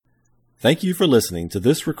Thank you for listening to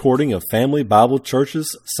this recording of Family Bible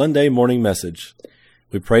Church's Sunday morning message.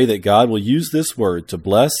 We pray that God will use this word to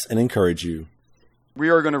bless and encourage you. We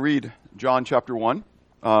are going to read John chapter 1,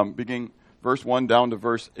 beginning verse 1 down to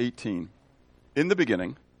verse 18. In the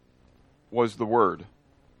beginning was the Word,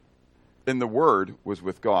 and the Word was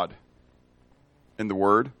with God, and the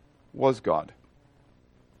Word was God.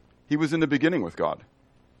 He was in the beginning with God.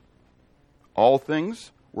 All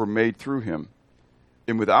things were made through him,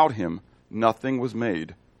 and without him nothing was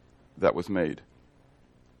made that was made.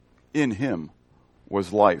 In him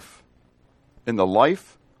was life, and the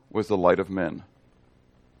life was the light of men.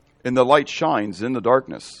 And the light shines in the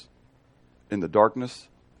darkness, and the darkness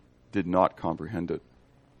did not comprehend it.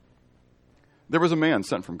 There was a man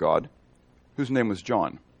sent from God, whose name was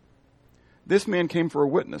John. This man came for a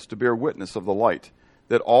witness, to bear witness of the light,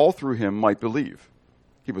 that all through him might believe.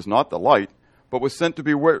 He was not the light, but was sent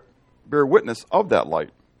to bear witness of that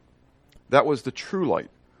light. That was the true light,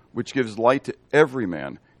 which gives light to every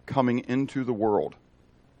man coming into the world.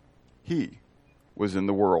 He was in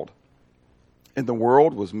the world, and the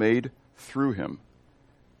world was made through him,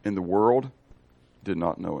 and the world did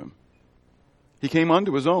not know him. He came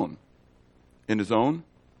unto his own, and his own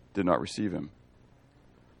did not receive him.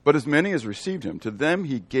 But as many as received him, to them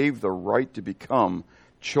he gave the right to become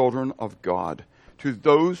children of God, to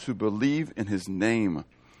those who believe in his name,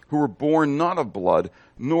 who were born not of blood,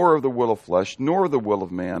 nor of the will of flesh, nor of the will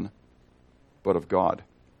of man, but of God.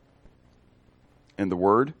 And the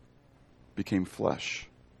Word became flesh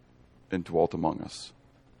and dwelt among us.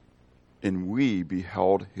 And we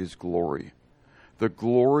beheld his glory, the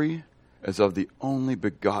glory as of the only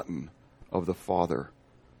begotten of the Father,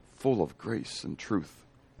 full of grace and truth.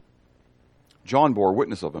 John bore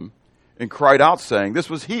witness of him, and cried out, saying, This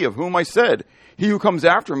was he of whom I said, He who comes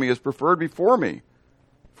after me is preferred before me,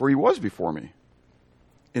 for he was before me.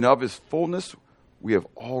 And of his fullness we have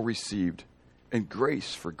all received, and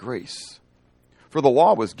grace for grace. For the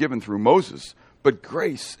law was given through Moses, but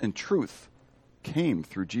grace and truth came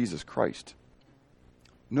through Jesus Christ.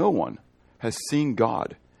 No one has seen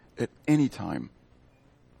God at any time.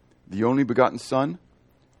 The only begotten Son,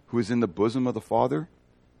 who is in the bosom of the Father,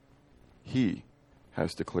 he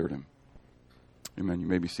has declared him. Amen. You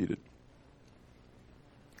may be seated.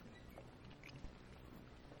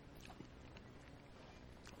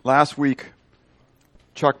 Last week,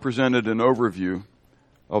 Chuck presented an overview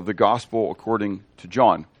of the gospel according to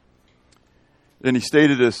John. And he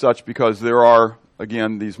stated as such because there are,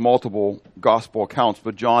 again, these multiple gospel accounts,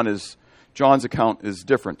 but John's account is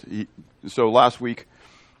different. So last week,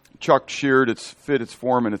 Chuck shared its fit, its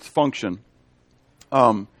form, and its function.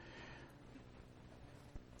 And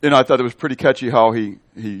I thought it was pretty catchy how he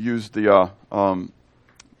used the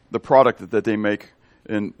product that they make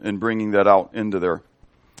in bringing that out into there.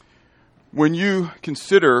 When you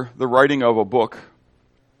consider the writing of a book,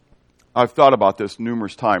 I've thought about this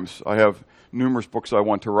numerous times. I have numerous books I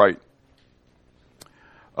want to write.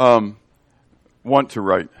 But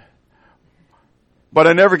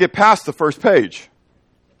I never get past the first page.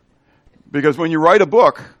 Because when you write a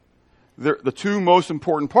book, the two most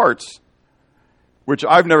important parts, which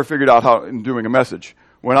I've never figured out how in doing a message.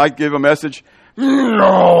 When I give a message, and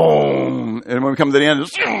when we come to the end,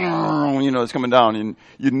 it's coming down. And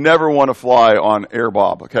you never want to fly on air,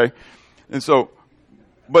 Bob, okay? And so,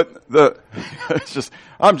 but it's just,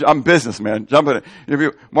 I'm business, man. Jumping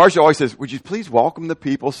in. Marcia always says, would you please welcome the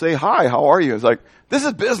people? Say hi, how are you? It's like, this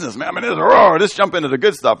is business, man. Just jump into the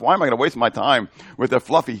good stuff. Why am I going to waste my time with the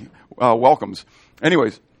fluffy welcomes?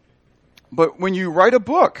 Anyways, but when you write a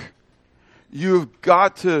book, you've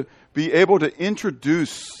got to be able to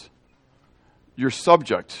introduce your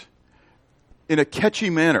subject in a catchy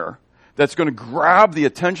manner that's going to grab the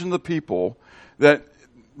attention of the people, that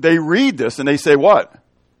they read this and they say, what?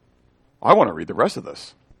 I want to read the rest of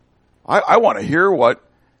this. I want to hear what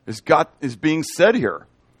is being said here.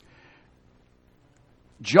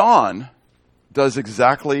 John does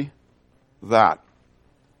exactly that.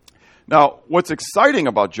 Now, what's exciting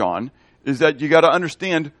about John is that you got to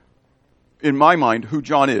understand, in my mind, who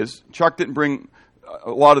John is. Chuck didn't bring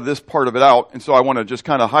a lot of this part of it out, and so I want to just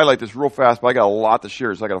kind of highlight this real fast, but I got a lot to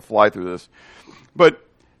share, so I got to fly through this. But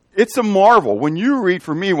it's a marvel. When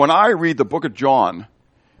I read the book of John,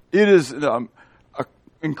 it is an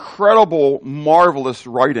incredible, marvelous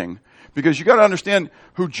writing, because you got to understand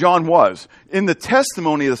who John was. In the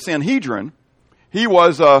testimony of the Sanhedrin, he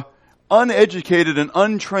was a uneducated and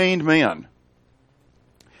untrained man.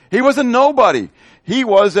 He was a nobody. He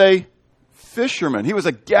was a fisherman. He was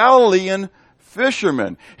a Galilean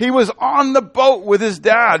fisherman. He was on the boat with his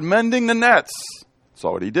dad, mending the nets. That's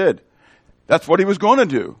what he did. That's what he was going to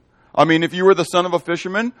do. I mean, if you were the son of a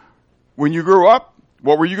fisherman, when you grew up,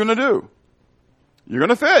 what were you going to do? You're going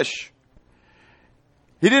to fish.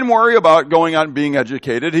 He didn't worry about going out and being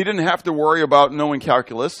educated. He didn't have to worry about knowing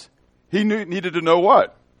calculus. He needed to know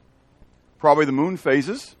what? Probably the moon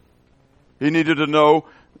phases. He needed to know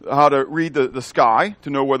how to read the sky to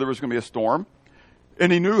know whether there was going to be a storm.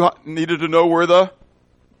 And he needed to know where the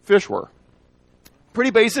fish were.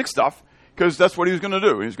 Pretty basic stuff, because that's what he was going to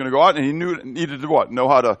do. He was going to go out, and he needed to what? Know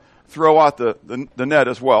how to throw out the net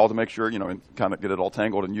as well to make sure, and kind of get it all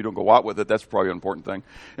tangled and you don't go out with it. That's probably an important thing.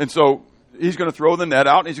 And so he's going to throw the net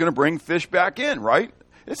out, and he's going to bring fish back in, right?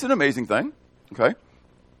 It's an amazing thing, okay?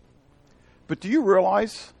 But do you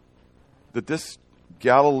realize that this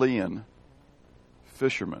Galilean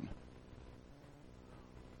fisherman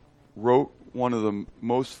wrote one of the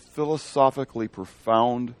most philosophically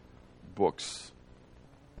profound books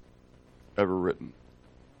ever written?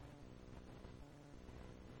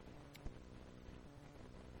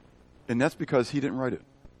 And that's because he didn't write it.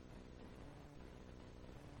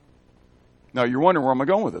 Now, you're wondering where am I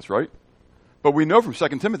going with this, right? But we know from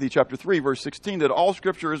 2 Timothy chapter 3, verse 16, that all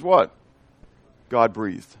Scripture is what? God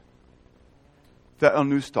breathed. That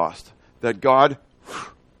anustos, that God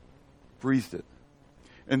breathed it.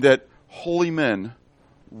 And that holy men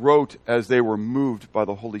wrote as they were moved by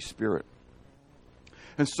the Holy Spirit.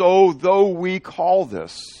 And so, though we call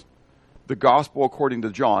this the gospel according to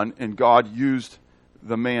John, and God used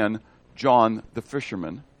the man John the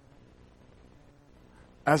fisherman,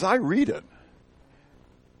 as I read it,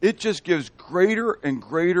 it just gives greater and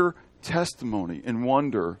greater testimony and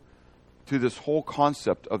wonder to this whole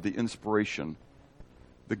concept of the inspiration,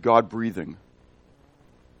 the God breathing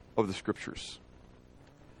of the Scriptures.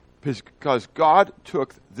 Because God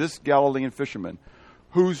took this Galilean fisherman,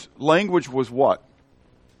 whose language was what?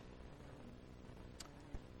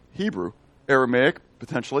 Hebrew, Aramaic,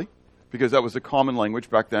 potentially, because that was the common language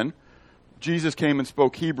back then. Jesus came and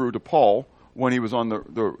spoke Hebrew to Paul when he was on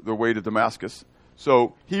the way to Damascus.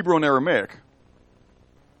 So, Hebrew and Aramaic.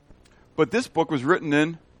 But this book was written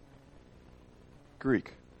in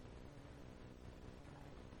Greek.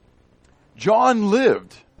 John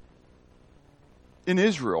lived in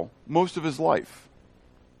Israel most of his life.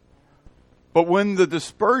 But when the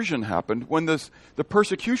dispersion happened, when the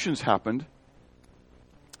persecutions happened,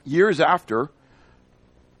 years after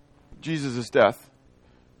Jesus' death,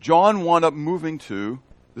 John wound up moving to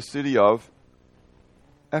the city of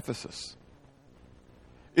Ephesus.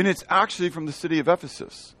 And it's actually from the city of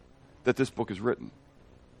Ephesus that this book is written.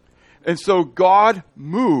 And so God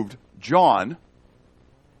moved John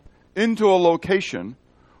into a location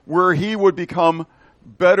where he would become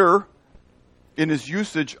better in his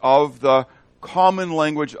usage of the common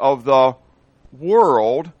language of the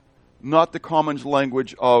world, not the common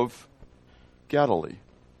language of Galilee.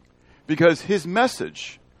 Because his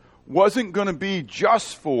message wasn't going to be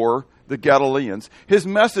just for the Galileans. His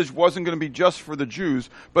message wasn't going to be just for the Jews,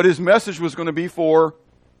 but his message was going to be for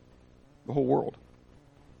the whole world.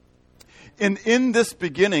 And in this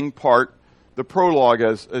beginning part, the prologue,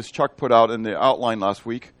 as Chuck put out in the outline last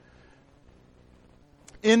week,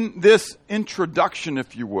 in this introduction,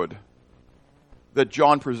 if you would, that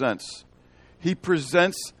John presents, he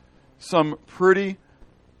presents some pretty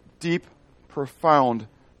deep, profound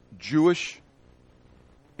Jewish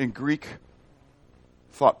and Greek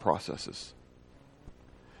thought processes.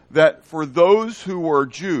 That for those who were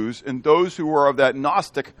Jews and those who were of that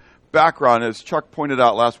Gnostic background, as Chuck pointed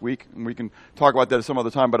out last week, and we can talk about that at some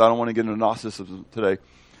other time, but I don't want to get into Gnosticism today,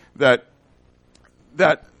 that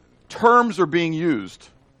terms are being used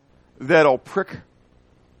that'll prick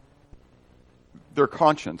their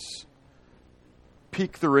conscience,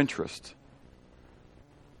 pique their interest,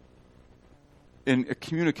 and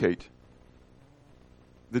communicate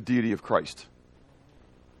the deity of Christ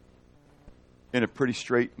in a pretty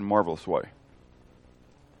straight and marvelous way.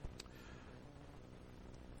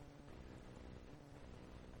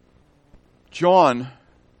 John,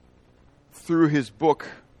 through his book,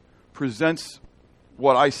 presents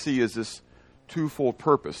what I see as this twofold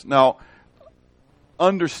purpose. Now,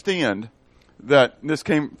 understand that this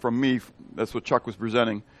came from me. That's what Chuck was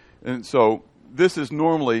presenting. And so this is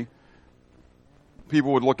normally,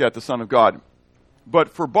 people would look at the Son of God. But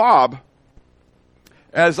for Bob,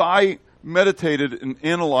 as I meditated and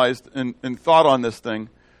analyzed and thought on this thing,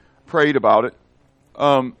 prayed about it,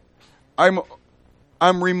 I'm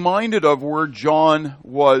reminded of where John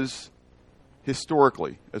was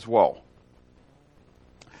historically as well.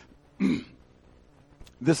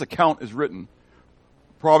 This account is written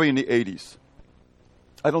probably in the 80s.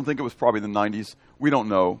 I don't think it was probably the 90s. We don't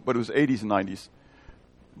know, but it was 80s and 90s.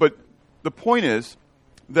 But the point is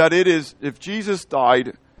that it is, if Jesus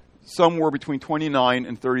died somewhere between 29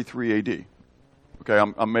 and 33 AD,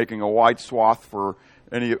 okay, I'm making a wide swath for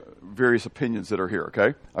any various opinions that are here,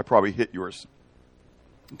 okay? I probably hit yours.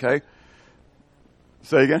 Okay?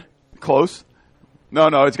 Say again? Close? No,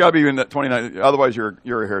 it's got to be in that 29. Otherwise, you're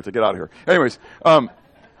a heretic. Get out of here. Anyways, I'm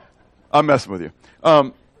messing with you.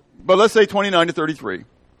 But let's say 29 to 33.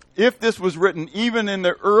 If this was written even in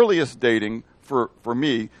the earliest dating for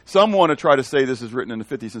me, some want to try to say this is written in the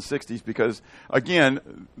 50s and 60s because,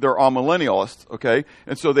 again, they're all millennialists, okay?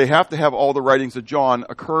 And so they have to have all the writings of John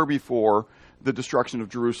occur before the destruction of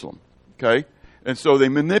Jerusalem, okay? And so they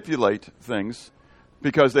manipulate things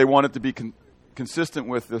because they want it to be consistent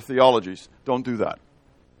with the theologies. Don't do that.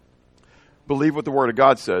 Believe what the Word of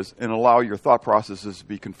God says and allow your thought processes to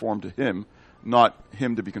be conformed to Him, not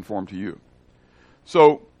Him to be conformed to you.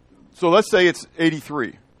 So let's say it's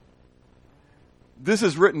 83. This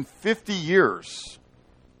is written 50 years,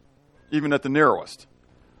 even at the narrowest,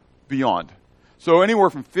 beyond. So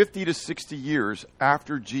anywhere from 50 to 60 years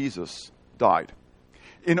after Jesus died.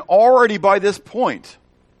 And already by this point,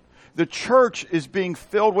 the church is being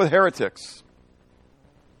filled with heretics.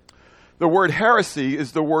 The word heresy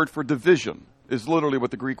is the word for division, is literally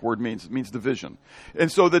what the Greek word means. It means division.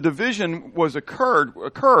 And so the division was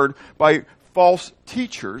occurred by false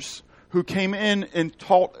teachers who came in and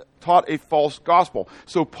taught a false gospel.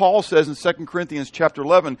 So Paul says in 2 Corinthians chapter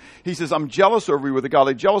 11, he says, I'm jealous over you with a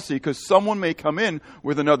godly jealousy because someone may come in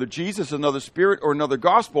with another Jesus, another spirit, or another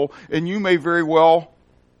gospel, and you may very well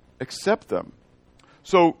accept them.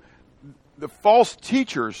 So the false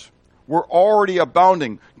teachers were already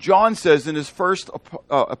abounding. John says in his first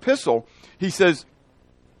epistle, he says,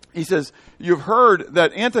 you've heard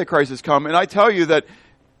that Antichrist has come, and I tell you that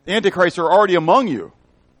Antichrists are already among you.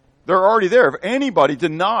 They're already there. If anybody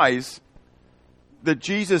denies that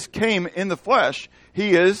Jesus came in the flesh,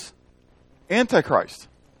 he is Antichrist.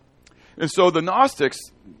 And so the Gnostics,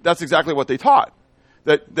 that's exactly what they taught.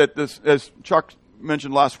 That this, as Chuck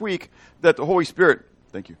mentioned last week, that the Holy Spirit,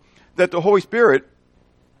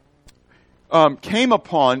 came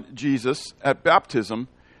upon Jesus at baptism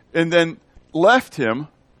and then left him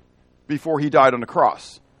before he died on the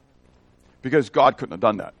cross. Because God couldn't have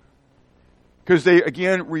done that. Because they,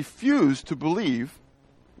 again, refused to believe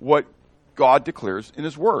what God declares in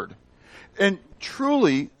His Word. And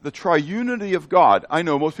truly, the triunity of God, I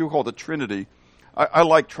know most people call it the Trinity. I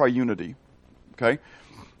like triunity, okay?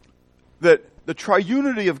 That the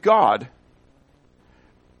triunity of God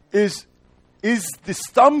is the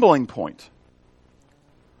stumbling point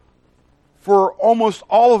for almost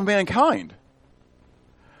all of mankind.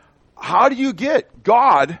 How do you get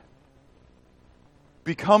God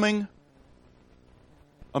becoming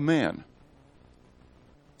a man?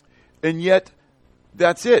 And yet,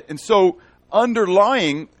 that's it. And so,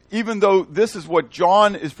 underlying, even though this is what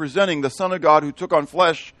John is presenting, the Son of God who took on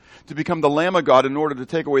flesh to become the Lamb of God in order to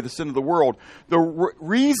take away the sin of the world, the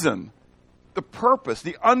reason, the purpose,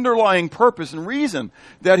 the underlying purpose and reason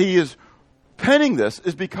that he is penning this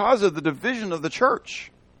is because of the division of the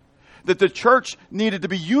church. That the church needed to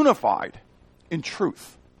be unified in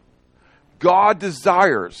truth. God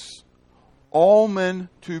desires all men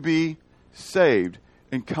to be saved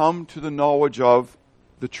and come to the knowledge of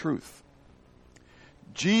the truth.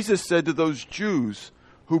 Jesus said to those Jews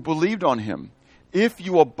who believed on him, if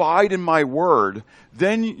you abide in my word,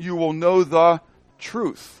 then you will know the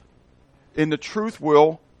truth, and the truth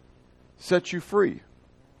will set you free.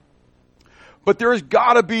 But there's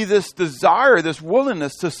got to be this desire, this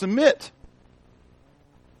willingness to submit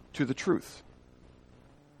to the truth.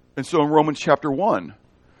 And so in Romans chapter 1,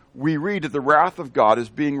 we read that the wrath of God is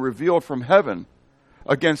being revealed from heaven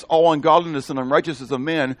against all ungodliness and unrighteousness of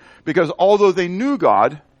man, because although they knew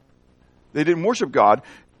God, they didn't worship God.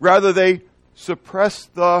 Rather, they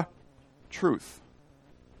suppressed the truth.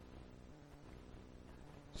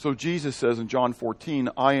 So Jesus says in John 14,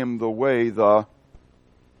 I am the way, the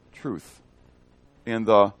truth, and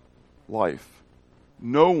the life.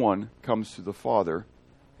 No one comes to the Father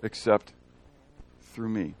except through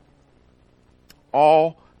me.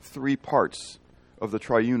 All three parts of the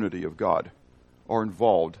triunity of God are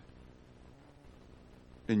involved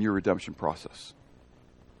in your redemption process.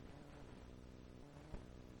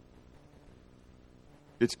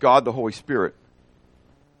 It's God the Holy Spirit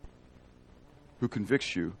who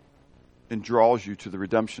convicts you and draws you to the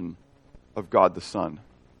redemption of God the Son,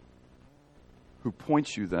 who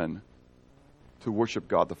points you then to worship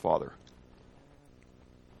God the Father.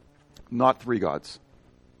 Not three gods.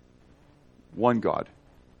 One God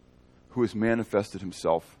who has manifested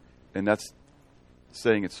himself, and that's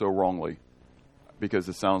saying it so wrongly because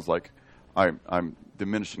it sounds like I'm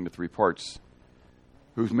diminishing the three parts,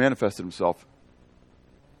 who's manifested himself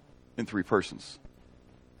in three persons.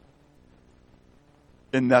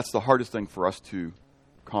 And that's the hardest thing for us to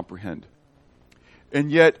comprehend.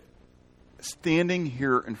 And yet, standing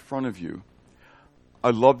here in front of you,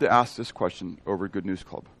 I'd love to ask this question over at Good News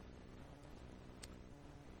Club.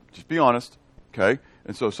 Just be honest, okay?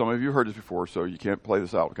 And so some of you heard this before, so you can't play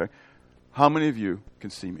this out, okay? How many of you can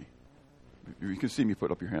see me? If you can see me,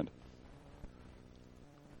 put up your hand.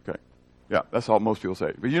 Okay. Yeah, that's how most people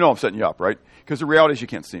say. But you know I'm setting you up, right? Because the reality is you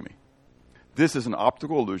can't see me. This is an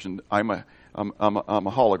optical illusion. I'm a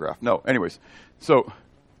holograph. No, anyways. So,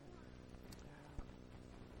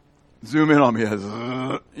 zoom in on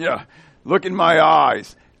me. Yeah. Look in my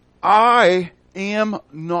eyes. I am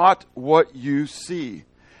not what you see.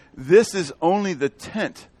 This is only the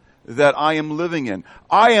tent that I am living in.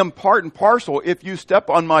 I am part and parcel. If you step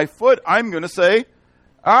on my foot, I'm going to say,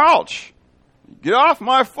 ouch, get off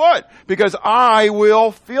my foot, because I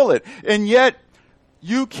will feel it. And yet,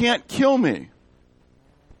 you can't kill me.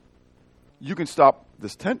 You can stop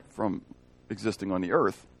this tent from existing on the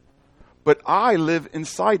earth, but I live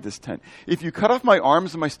inside this tent. If you cut off my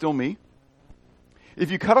arms, am I still me? If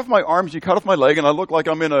you cut off my arms, you cut off my leg, and I look like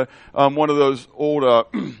I'm in a one of those old,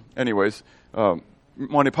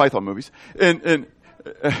 Monty Python movies. And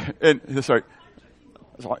sorry.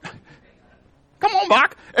 Come on,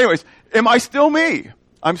 Bach. Anyways, am I still me?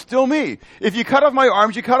 I'm still me. If you cut off my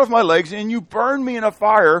arms, you cut off my legs, and you burn me in a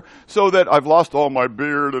fire so that I've lost all my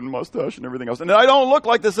beard and mustache and everything else, and I don't look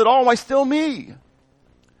like this at all, am I still me?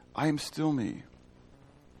 I am still me.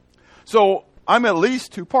 So I'm at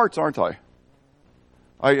least two parts, aren't I?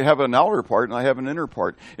 I have an outer part and I have an inner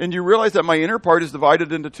part. And you realize that my inner part is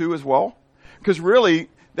divided into two as well? Because really,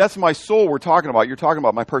 that's my soul we're talking about. You're talking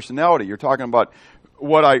about my personality. You're talking about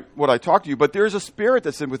what I talk to you. But there's a spirit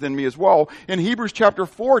that's within me as well. In Hebrews chapter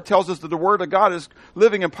 4, it tells us that the Word of God is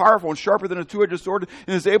living and powerful and sharper than a two-edged sword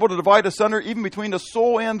and is able to divide asunder even between the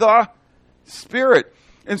soul and the spirit.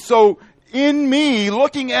 And so, in me,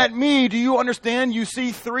 looking at me, do you understand? You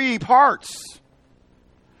see three parts.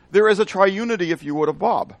 There is a triunity, if you would, of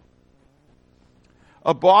Bob.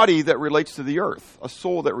 A body that relates to the earth, a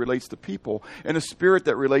soul that relates to people, and a spirit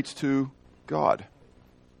that relates to God.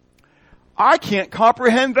 I can't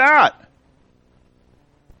comprehend that.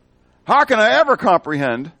 How can I ever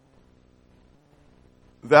comprehend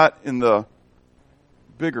that in the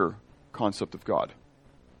bigger concept of God?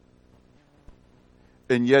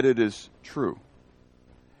 And yet it is true.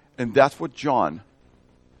 And that's what John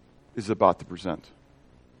is about to present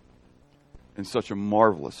in such a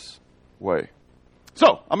marvelous way.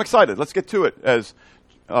 So, I'm excited. Let's get to it, as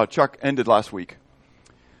Chuck ended last week.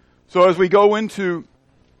 So as we go into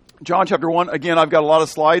John chapter 1, again, I've got a lot of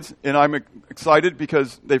slides, and I'm excited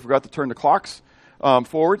because they forgot to turn the clocks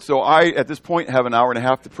forward. So I, at this point, have an hour and a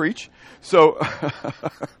half to preach. So,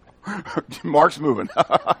 Mark's moving.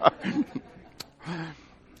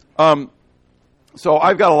 So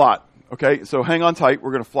I've got a lot, okay? So hang on tight.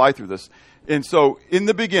 We're going to fly through this. And so in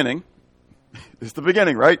the beginning, it's the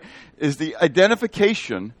beginning, right, is the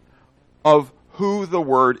identification of who the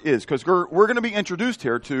Word is. Because we're going to be introduced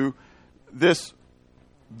here to this,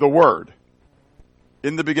 the Word.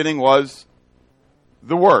 In the beginning was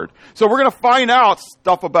the Word. So we're going to find out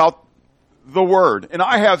stuff about the Word. And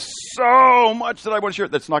I have so much that I want to share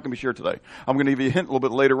that's not going to be shared today. I'm going to give you a hint a little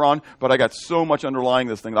bit later on, but I got so much underlying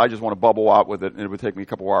this thing that I just want to bubble out with it, and it would take me a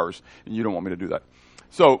couple hours, and you don't want me to do that.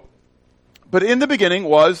 So, but in the beginning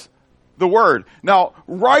was the Word. Now,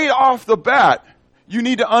 right off the bat, you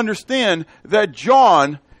need to understand that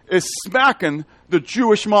John is smacking the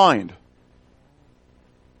Jewish mind.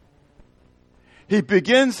 He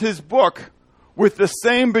begins his book with the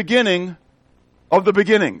same beginning of the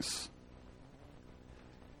beginnings.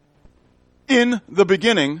 In the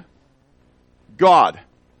beginning, God.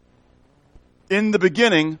 In the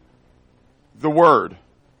beginning, the Word.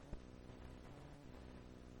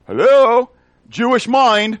 Hello? Jewish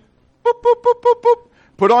mind. Boop, boop, boop, boop, boop.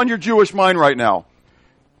 Put on your Jewish mind right now.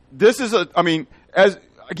 This is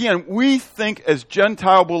again, we think as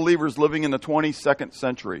Gentile believers living in the 22nd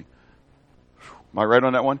century. Am I right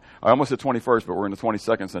on that one? I almost said 21st, but we're in the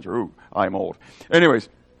 22nd century. Ooh, I'm old. Anyways,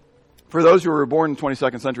 for those who were born in the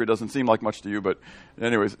 22nd century, it doesn't seem like much to you, but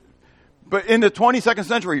anyways. But in the 22nd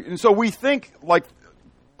century, and so we think like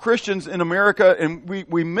Christians in America, and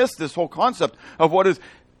we miss this whole concept of what is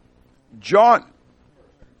John.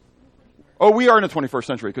 Oh, we are in the 21st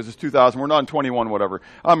century because it's 2000. We're not in 21, whatever.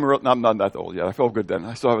 I'm not that old yet. I feel good then.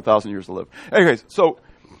 I still have 1,000 years to live. Anyways, so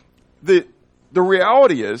the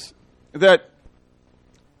reality is that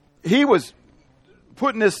he was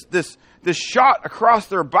putting this shot across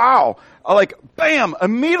their bow, like, bam,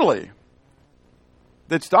 immediately.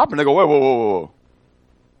 They'd stop and they go, whoa, whoa, whoa, whoa.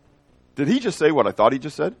 Did he just say what I thought he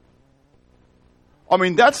just said? I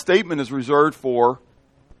mean, that statement is reserved for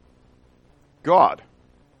God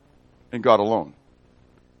and God alone.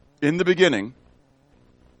 In the beginning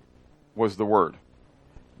was the Word.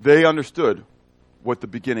 They understood what the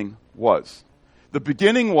beginning was. The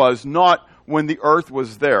beginning was not when the earth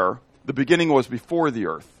was there. The beginning was before the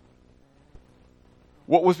earth.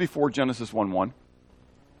 What was before Genesis 1:1?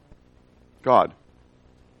 God.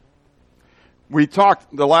 We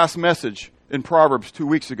talked the last message in Proverbs 2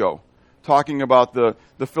 weeks ago, talking about the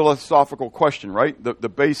philosophical question, right? The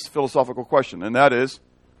base philosophical question, and that is,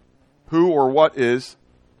 who or what is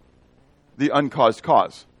the uncaused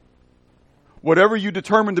cause? Whatever you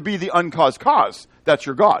determine to be the uncaused cause, that's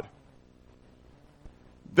your God.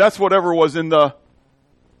 That's whatever was in the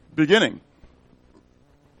beginning.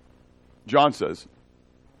 John says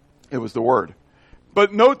it was the Word.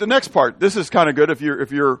 But note the next part. This is kind of good if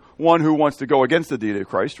you're one who wants to go against the deity of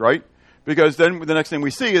Christ, right? Because then the next thing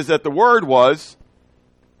we see is that the Word was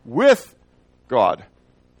with God.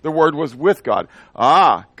 The Word was with God.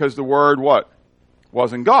 Because the Word what?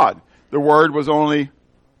 Wasn't God. The Word was only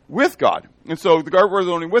with God. And so the Word was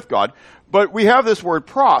only with God. But we have this word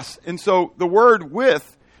pros. And so the word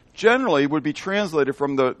with generally would be translated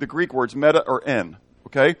from the Greek words meta or en.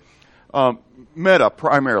 Okay? Meta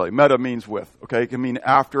primarily. Meta means with. Okay? It can mean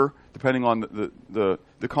after, depending on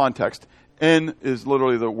the context. En is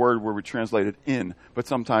literally the word where we translate it in. But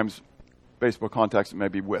sometimes, based on context, it may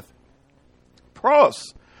be with.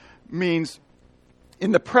 Pros means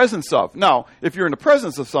in the presence of. Now, if you're in the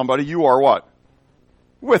presence of somebody, you are what?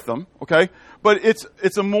 With them, okay? But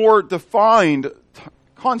it's a more defined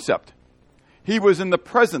concept. He was in the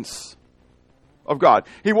presence of God.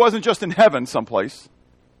 He wasn't just in heaven someplace.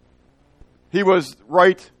 He was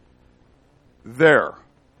right there,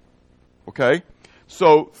 okay?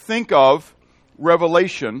 So think of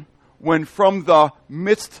Revelation when from the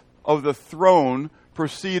midst of the throne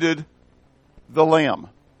proceeded the Lamb.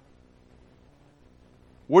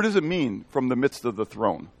 What does it mean, from the midst of the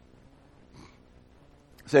throne?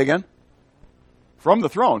 Say again? From the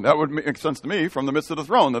throne. That would make sense to me. From the midst of the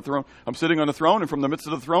throne. The throne. I'm sitting on the throne, and from the midst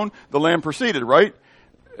of the throne, the Lamb proceeded, right?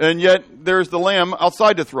 And yet, there's the Lamb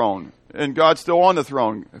outside the throne, and God's still on the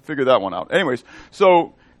throne. I figured that one out. Anyways,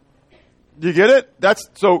 so, do you get it?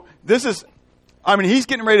 He's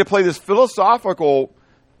getting ready to play this philosophical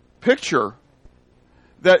picture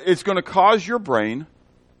that it's going to cause your brain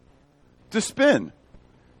to spin.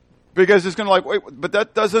 Because it's going to wait, but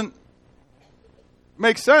that doesn't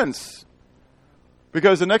make sense.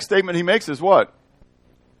 Because the next statement he makes is what?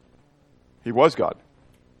 He was God.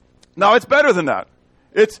 Now, it's better than that.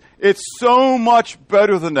 It's so much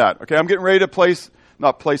better than that. Okay, I'm getting ready to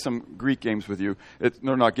not play some Greek games with you.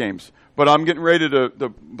 They're not games. But I'm getting ready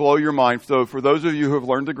to blow your mind. So for those of you who have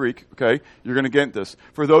learned the Greek, okay, you're going to get this.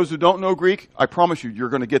 For those who don't know Greek, I promise you're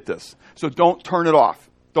going to get this. So don't turn it off.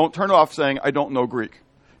 Don't turn it off saying, I don't know Greek.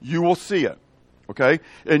 You will see it. Okay?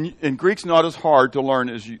 And Greek's not as hard to learn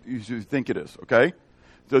as you think it is. Okay?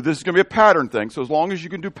 So this is going to be a pattern thing. So as long as you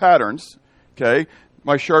can do patterns, okay,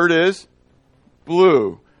 my shirt is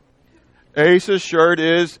blue. Ace's shirt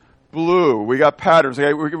is blue. We got patterns.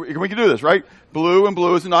 Okay, we can do this, right? Blue and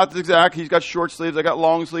blue is not exact. He's got short sleeves. I got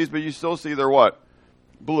long sleeves, but you still see they're what?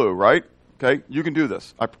 Blue, right? Okay, you can do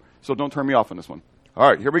this. So don't turn me off on this one. All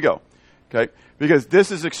right, here we go. Okay, because this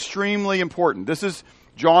is extremely important. This is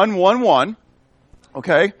John 1:1.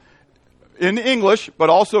 Okay, in English, but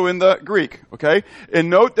also in the Greek. Okay, and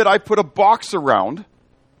note that I put a box around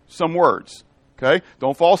some words. Okay,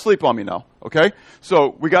 don't fall asleep on me now. Okay,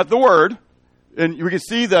 so we got the word. And we can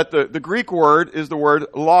see that the Greek word is the word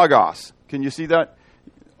logos. Can you see that?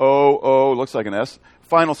 O looks like an S.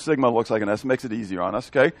 Final sigma looks like an S. Makes it easier on us,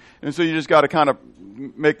 okay? And so you just got to kind of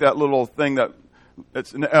make that little thing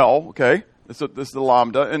that's an L, okay? This is the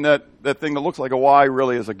lambda. And that thing that looks like a Y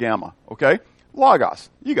really is a gamma, okay? Logos.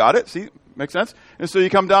 You got it. See? Makes sense? And so you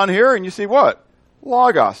come down here and you see what?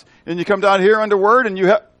 Logos. And you come down here under word and you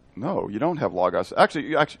have... No, you don't have logos.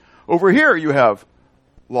 Actually, over here you have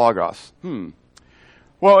logos.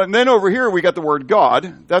 Well, and then over here we got the word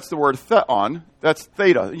God. That's the word theon. That's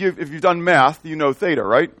theta. If you've done math, you know theta,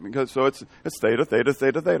 right? So it's theta, theta,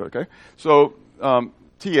 theta, theta. Okay. So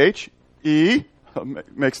THE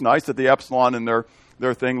makes nice that the epsilon in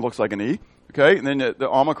their thing looks like an E. Okay. And then the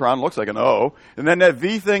omicron looks like an O. And then that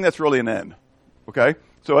V thing, that's really an N. Okay.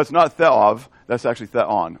 So it's not theov. That's actually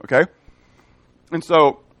theon. Okay. And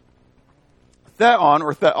so theon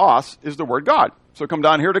or theos is the word God. So come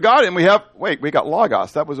down here to God, and we got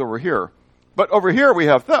logos. That was over here. But over here we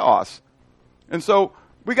have theos. And so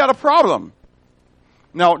we got a problem.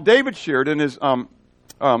 Now, David shared in his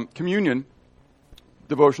communion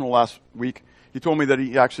devotional last week, he told me that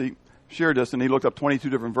he actually shared this, and he looked up 22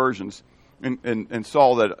 different versions and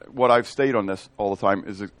saw that what I've stayed on this all the time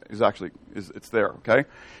is it's there, okay?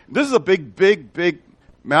 This is a big,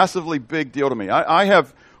 massively big deal to me. I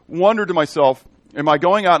have wondered to myself, am I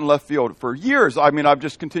going out in left field? For years, I've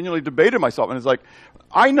just continually debated myself, and it's like,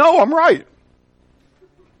 I know I'm right.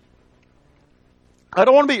 I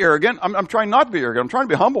don't want to be arrogant. I'm trying not to be arrogant. I'm trying to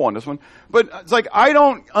be humble on this one. But it's like, I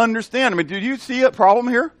don't understand. Do you see a problem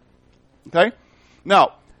here? Okay?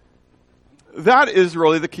 Now, that is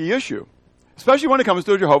really the key issue, especially when it comes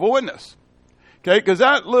to a Jehovah's Witness. Okay? Because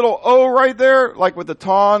that little O right there, like with the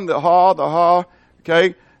ton, the ha,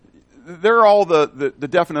 okay? They're all the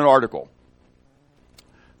definite article.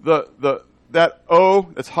 That O,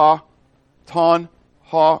 that's ha, ton,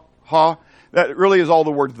 ha, that really is all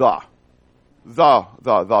the word the.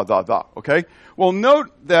 The, okay? Well,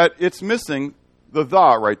 note that it's missing the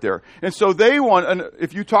right there. And so and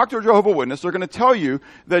if you talk to a Jehovah's Witness, they're going to tell you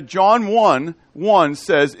that John 1:1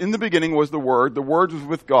 says, in the beginning was the Word was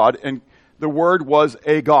with God, and the Word was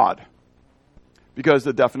a God. Because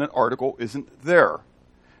the definite article isn't there.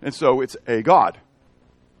 And so it's a God.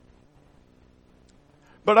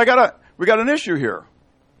 But we got an issue here.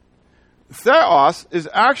 Theos is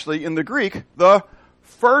actually, in the Greek, the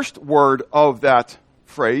first word of that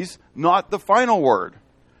phrase, not the final word.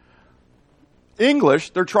 English,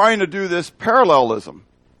 they're trying to do this parallelism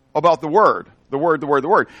about the word.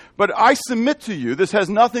 But I submit to you, this has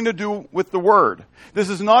nothing to do with the word. This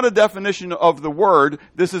is not a definition of the word.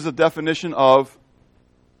 This is a definition of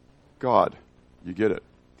God. You get it?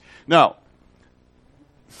 Now,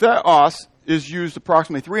 theos is used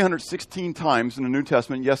approximately 316 times in the New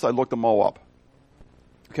Testament. Yes, I looked them all up.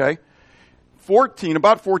 Okay?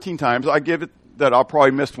 About 14 times. I give it that I'll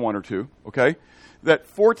probably missed one or two, okay? That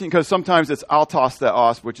 14, because sometimes it's altos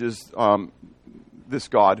theos, which is this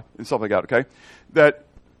God, and stuff like that, okay? That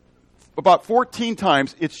about 14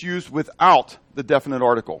 times it's used without the definite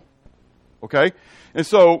article, okay? And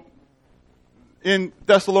so in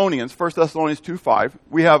Thessalonians, 1 Thessalonians 2:5,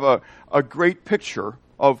 we have a great picture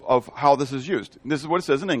of how this is used. And this is what it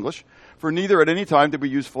says in English. For neither at any time did we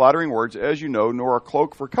use flattering words, as you know, nor a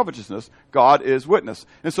cloak for covetousness. God is witness.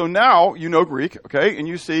 And so now you know Greek, okay, and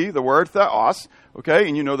you see the word theos, okay,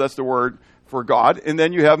 and you know that's the word for God. And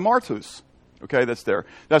then you have martus, okay, that's there.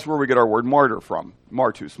 That's where we get our word martyr from.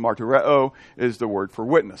 Martus, martyreo is the word for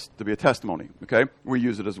witness, to be a testimony, okay? We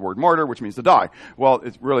use it as the word martyr, which means to die. Well,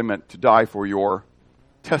 it's really meant to die for your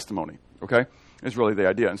testimony, okay? It's really the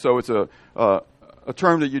idea. And so it's a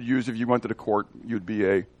term that you'd use if you went to the court. You'd be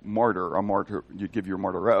a martyr. You'd give your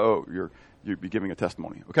martyreo. You'd be giving a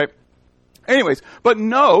testimony. Okay. Anyways, but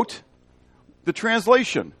note the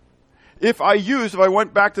translation. If I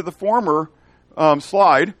went back to the former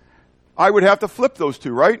slide, I would have to flip those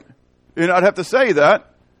two, right? And I'd have to say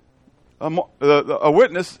that a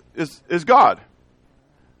witness is God.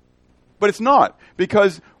 But it's not,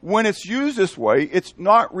 because when it's used this way, it's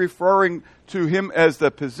not referring to him as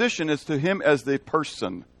the position, it's to him as the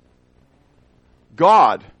person.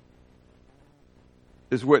 God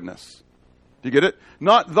is witness. Do you get it?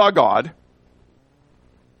 Not the God,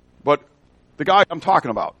 but the guy I'm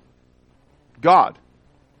talking about. God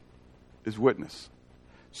is witness.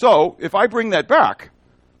 So, if I bring that back,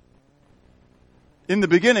 in the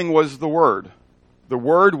beginning was the Word. The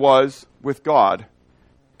Word was with God.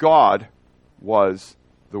 God was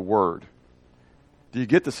the Word. Do you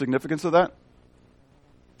get the significance of that?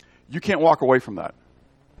 You can't walk away from that.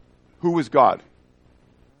 Who is God?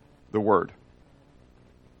 The Word.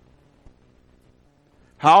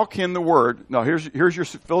 How can the Word... Now, here's your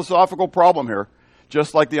philosophical problem here,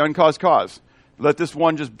 just like the uncaused cause. Let this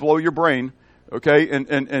one just blow your brain, okay,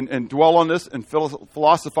 and dwell on this and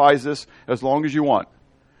philosophize this as long as you want.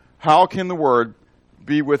 How can the Word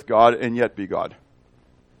be with God and yet be God?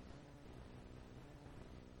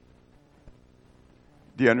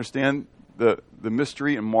 Do you understand the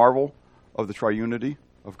mystery and marvel of the triunity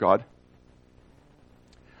of God?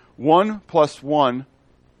 1 plus 1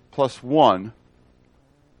 plus 1.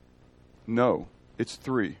 No, it's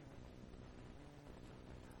 3.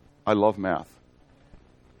 I love math.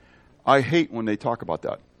 I hate when they talk about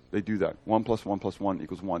that. They do that. 1 plus 1 plus 1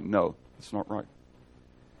 equals 1. No, it's not right.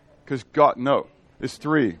 Because God, no, it's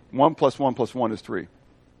 3. 1 plus 1 plus 1 is 3.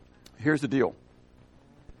 Here's the deal.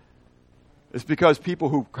 It's because people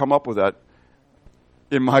who come up with that,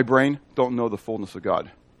 in my brain, don't know the fullness of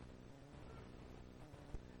God.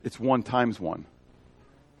 It's 1 times 1.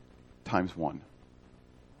 times 1.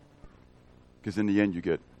 Because in the end you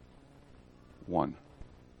get 1.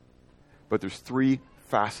 But there's 3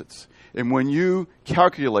 facets. And when you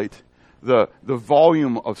calculate the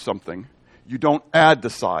volume of something, you don't add the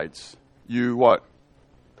sides. You what?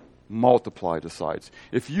 Multiply the sides.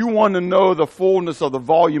 If you want to know the fullness of the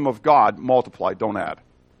volume of God, multiply, don't add.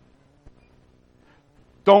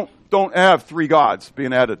 Don't have 3 gods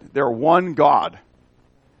being added. They're one God.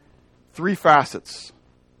 3 facets,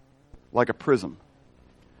 like a prism,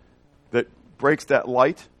 that breaks that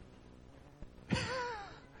light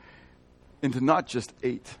into not just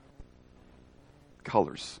 8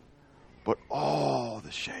 colors, but all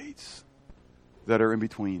the shades that are in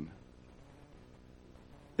between.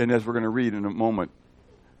 And as we're going to read in a moment,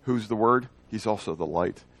 who's the Word? He's also the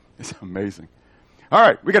light. It's amazing. All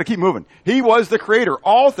right, we got to keep moving. He was the creator.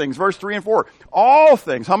 All things, verse 3 and 4. All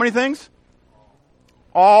things. How many things?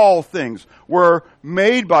 All things were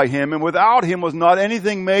made by him, and without him was not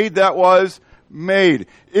anything made that was made.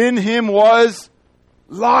 In him was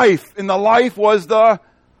life, and the life was the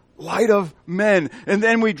light of men. And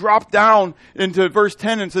then we drop down into verse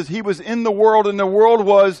 10 and says, he was in the world, and the world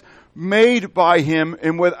was made by him,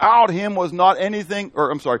 and without him was not anything,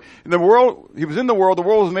 in the world, he was in the world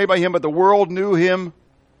was made by him, but the world knew him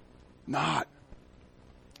not.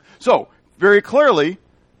 So, very clearly,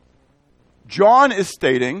 John is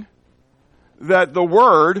stating that the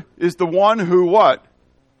Word is the one who what?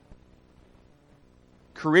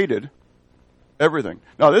 Created everything.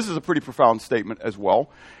 Now, this is a pretty profound statement as well.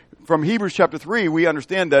 From Hebrews chapter 3, we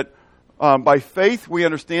understand that by faith, we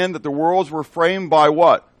understand that the worlds were framed by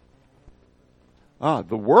what?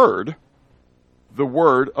 The Word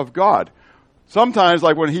of God. Sometimes,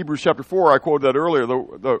 like when Hebrews chapter 4, I quoted that earlier,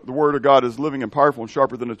 the Word of God is living and powerful and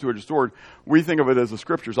sharper than a two-edged sword. We think of it as the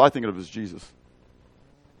Scriptures. I think of it as Jesus.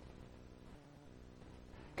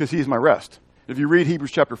 Because He's my rest. If you read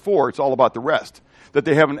Hebrews chapter 4, it's all about the rest. That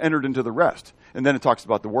they haven't entered into the rest. And then it talks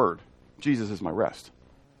about the Word. Jesus is my rest.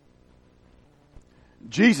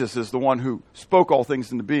 Jesus is the one who spoke all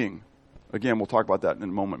things into being. Again, we'll talk about that in a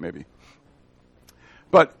moment maybe.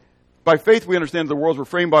 But by faith we understand the worlds were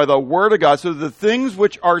framed by the Word of God, so that the things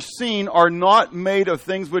which are seen are not made of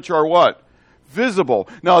things which are what? Visible.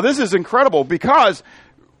 Now this is incredible because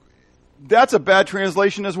that's a bad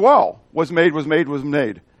translation as well. Was made.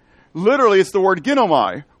 Literally it's the word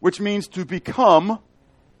ginomai, which means to become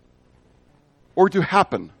or to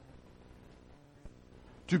happen.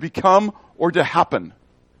 To become or to happen.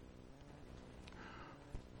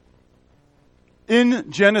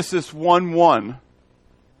 In Genesis 1:1,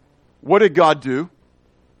 what did God do?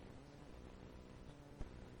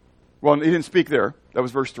 Well, he didn't speak there. That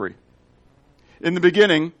was verse 3. In the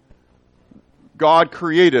beginning, God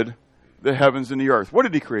created the heavens and the earth. What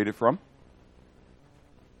did he create it from?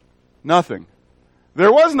 Nothing.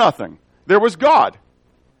 There was nothing. There was God.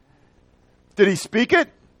 Did he speak it?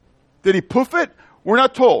 Did he poof it? We're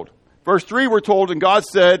not told. Verse 3, we're told, and God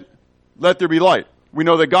said, let there be light. We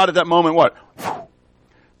know that God at that moment, what?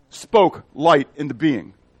 Spoke light into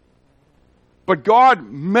being. But God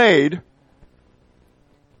made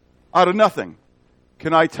out of nothing.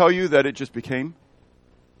 Can I tell you that it just became?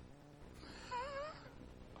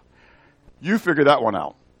 You figure that one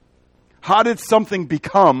out. How did something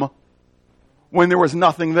become when there was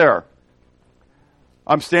nothing there?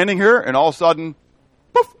 I'm standing here and all of a sudden,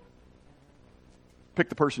 poof, pick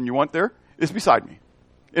the person you want there, is beside me.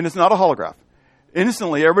 And it's not a holograph.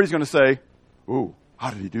 Instantly, everybody's going to say, ooh,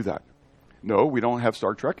 how did he do that? No, we don't have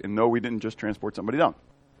Star Trek, and no, we didn't just transport somebody down.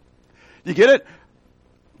 You get it?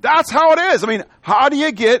 That's how it is. I mean, how do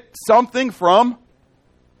you get something from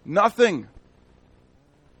nothing?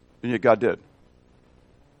 And yet God did.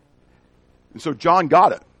 And so John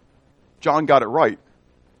got it. John got it right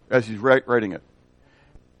as he's writing it.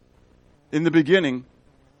 In the beginning,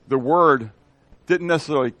 the Word didn't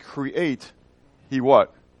necessarily create. He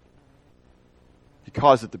what? He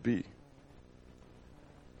caused it to be.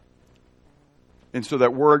 And so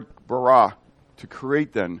that word, bara, to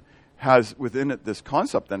create then, has within it this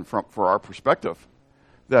concept then for our perspective,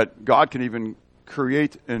 that God can even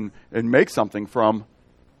create and make something from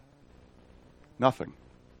nothing.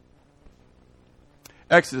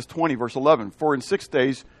 Exodus 20, verse 11. For in 6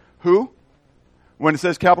 days, who? When it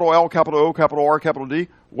says capital L, capital O, capital R, capital D,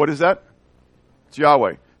 what is that? It's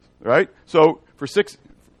Yahweh. Right? So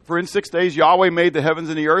For in 6 days Yahweh made the heavens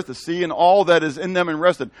and the earth, the sea, and all that is in them, and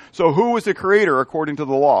rested. So who was the creator according to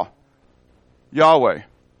the law? Yahweh.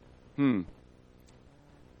 Who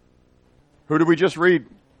did we just read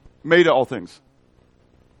made all things?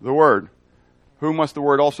 The Word. Who must the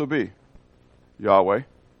Word also be? Yahweh.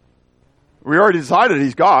 We already decided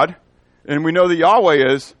He's God. And we know that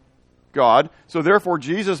Yahweh is God, so therefore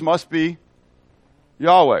Jesus must be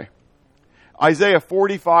Yahweh. Isaiah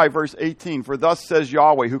 45, verse 18, for thus says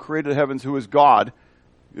Yahweh, who created the heavens, who is God,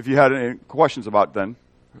 if you had any questions about then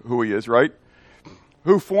who he is, right?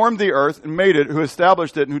 Who formed the earth and made it, who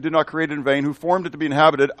established it and who did not create it in vain, who formed it to be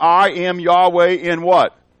inhabited. I am Yahweh in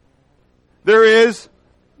what? There is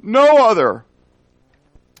no other.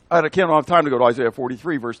 I don't have time to go to Isaiah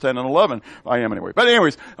 43, verse 10 and 11. I am anyway. But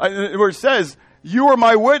anyways, where it says, you are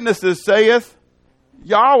my witnesses, saith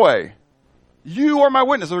Yahweh. You are my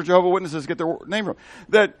witnesses, where Jehovah's Witnesses get their name from.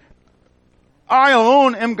 That I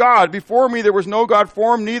alone am God. Before me there was no God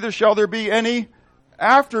formed, neither shall there be any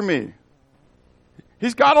after me.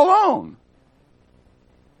 He's God alone.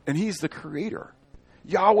 And he's the creator.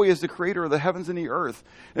 Yahweh is the creator of the heavens and the earth.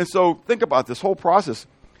 And so think about this whole process.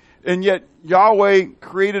 And yet Yahweh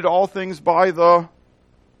created all things by the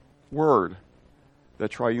Word.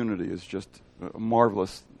 That triunity is just a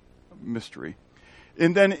marvelous mystery.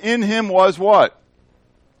 And then in him was what?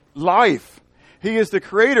 Life. He is the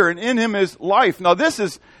creator, and in him is life. Now this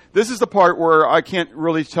is the part where I can't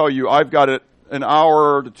really tell you. I've got it an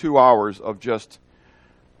hour to 2 hours of just,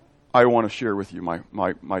 I want to share with you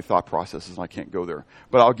my thought processes, and I can't go there.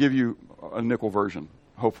 But I'll give you a nickel version,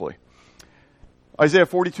 hopefully. Isaiah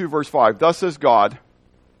 42, verse 5. Thus says God,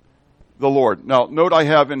 the Lord. Now, note I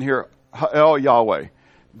have in here, El Yahweh.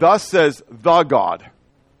 Thus says the God,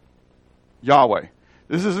 Yahweh.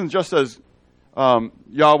 This isn't just as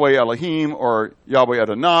Yahweh Elohim or Yahweh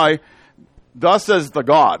Adonai. Thus says the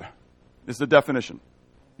God is the definition.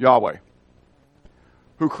 Yahweh.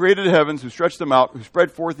 Who created the heavens, who stretched them out, who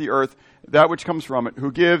spread forth the earth, that which comes from it,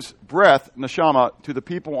 who gives breath, neshama, to the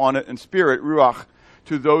people on it, and spirit, ruach,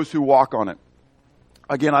 to those who walk on it.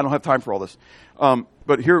 Again, I don't have time for all this.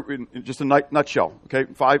 But here, in just a nutshell,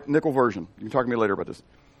 okay, 5 nickel version. You can talk to me later about this.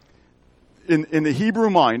 In the Hebrew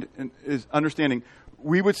mind, is understanding,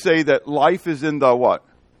 we would say that life is in the what?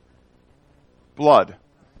 Blood.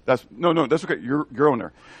 That's okay. You're on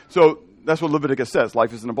there. So that's what Leviticus says.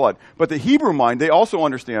 Life is in the blood. But the Hebrew mind, they also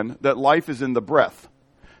understand that life is in the breath.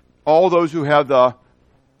 All those who have the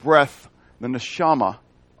breath, the neshama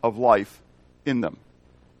of life in them.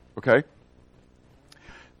 Okay?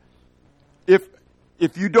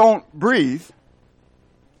 If you don't breathe,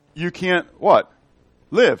 you can't what?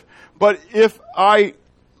 Live. But if I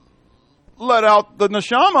let out the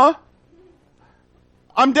neshama,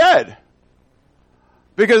 I'm dead.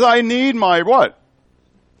 Because I need my what?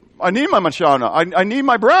 I need my neshama. I need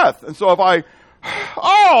my breath. And so if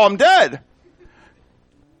I'm dead.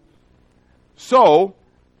 So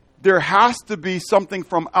there has to be something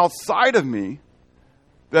from outside of me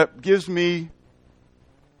that gives me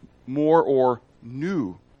more or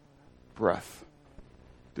new breath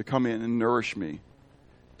to come in and nourish me,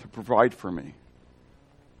 to provide for me,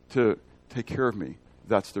 to take care of me.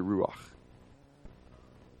 That's the ruach.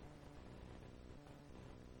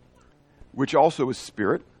 Which also is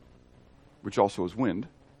spirit, which also is wind.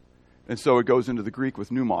 And so it goes into the Greek with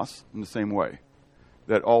pneumos in the same way.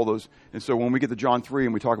 That all those, and so when we get to John 3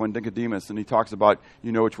 and we talk about Nicodemus and he talks about,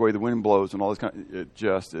 you know which way the wind blows and all this it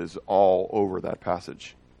just is all over that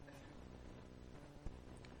passage.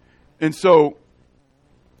 And so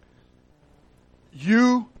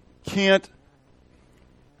you can't,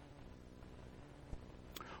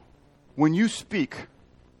 when you speak,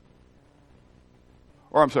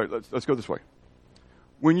 or I'm sorry, let's go this way.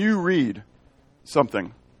 When you read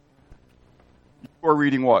something, you are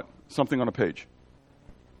reading what? Something on a page.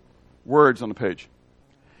 Words on a page.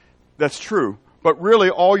 That's true, but really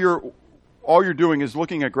all you're doing is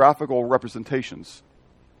looking at graphical representations,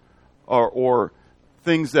 or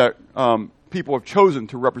things that people have chosen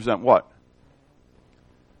to represent what?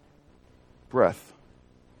 Breath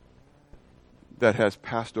that has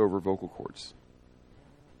passed over vocal cords.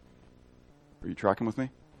 Are you tracking with me?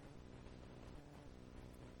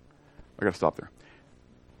 I got to stop there.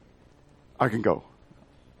 I can go.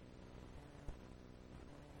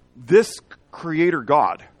 This creator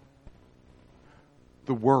God,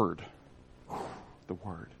 the Word,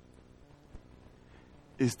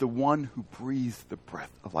 is the one who breathes the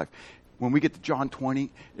breath of life. When we get to John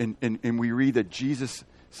 20 and we read that Jesus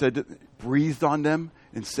said, breathed on them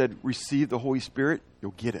and said, receive the Holy Spirit,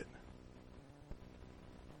 you'll get it.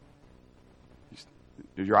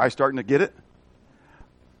 Is your eyes starting to get it?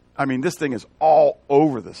 I mean, this thing is all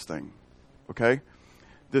over this thing. Okay?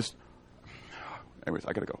 Anyways,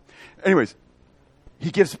 I got to go. Anyways,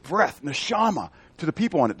 he gives breath, neshama, to the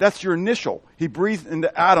people on it. That's your initial. He breathed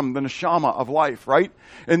into Adam the neshama of life, right?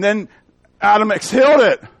 And then Adam exhaled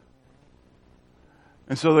it.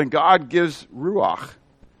 And so then God gives ruach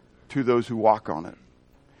to those who walk on it.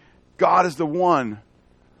 God is the one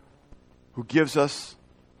who gives us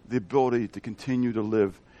the ability to continue to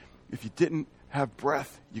live. If you didn't have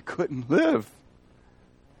breath, you couldn't live.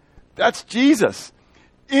 That's Jesus.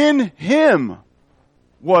 In him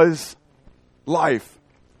was life.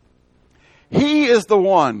 He is the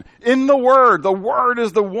one in the Word. The Word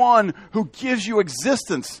is the one who gives you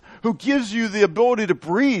existence, who gives you the ability to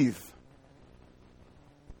breathe.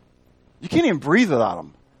 You can't even breathe without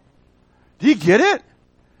him. Do you get it?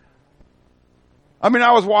 I mean,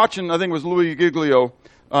 I was watching, I think it was Louis Giglio,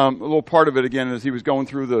 a little part of it again as he was going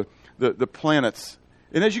through the planets.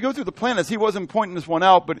 And as you go through the planets, he wasn't pointing this one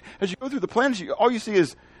out, but as you go through the planets, all you see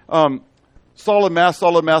is solid mass,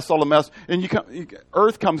 solid mass, solid mass. And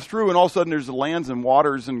Earth comes through, and all of a sudden there's the lands and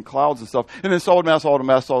waters and clouds and stuff. And then solid mass, solid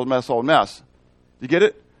mass, solid mass, solid mass. You get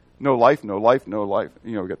it? No life, no life, no life.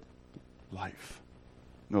 You know, we got life.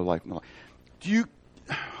 No life, no life.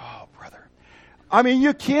 Oh, brother. I mean,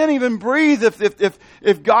 you can't even breathe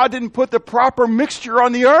if God didn't put the proper mixture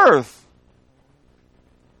on the earth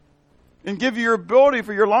and give you your ability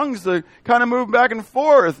for your lungs to kind of move back and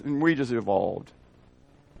forth. And we just evolved.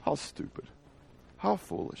 How stupid. How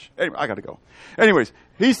foolish. Anyway, I got to go. Anyways,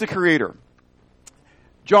 he's the creator.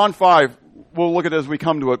 John 5, we'll look at it as we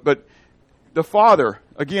come to it, but the Father,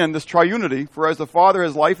 again, this triunity, for as the Father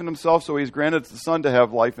has life in himself, so he's granted to the Son to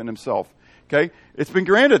have life in himself. Okay? It's been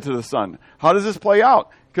granted to the Son. How does this play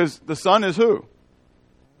out? Because the Son is who?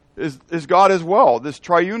 Is God as well. This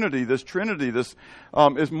triunity, this Trinity, this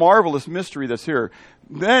is marvelous mystery that's here.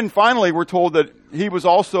 Then finally we're told that he was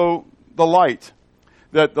also the light.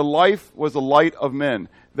 That the life was the light of men.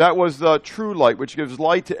 That was the true light, which gives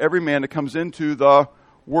light to every man that comes into the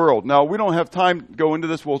world. Now, we don't have time to go into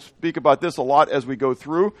this. We'll speak about this a lot as we go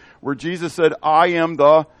through, where Jesus said, I am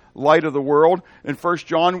the light of the world. In 1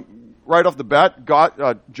 John, right off the bat,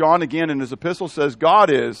 John again in his epistle says,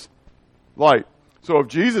 God is light. So if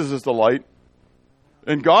Jesus is the light,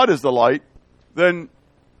 and God is the light, then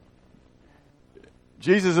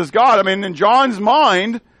Jesus is God. I mean, in John's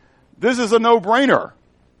mind, this is a no-brainer.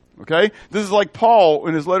 Okay? This is like Paul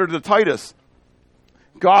in his letter to Titus.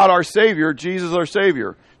 God our Savior, Jesus our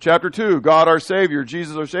Savior. Chapter 2, God our Savior,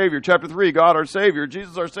 Jesus our Savior. Chapter 3, God our Savior,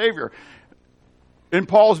 Jesus our Savior. In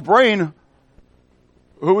Paul's brain,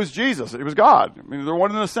 who was Jesus? It was God. I mean, they're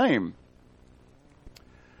one and the same.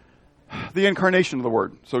 The incarnation of the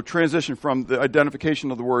Word. So transition from the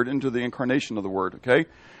identification of the Word into the incarnation of the Word. Okay?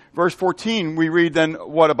 Verse 14, we read then,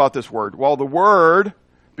 what about this Word? Well, the Word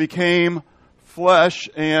became flesh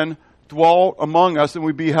and dwelt among us, and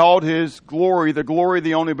we beheld his glory,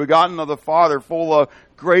 the only begotten of the Father, full of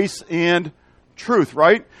grace and truth,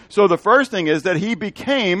 right? So the first thing is that he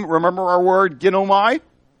became, remember our word, genomai?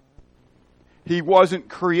 He wasn't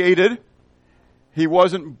created. He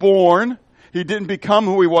wasn't born. He didn't become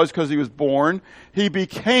who he was because he was born. He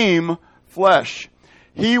became flesh.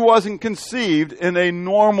 He wasn't conceived in a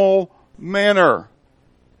normal manner.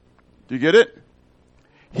 Do you get it?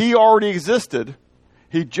 He already existed.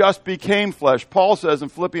 He just became flesh. Paul says in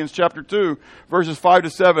Philippians chapter 2, verses 5 to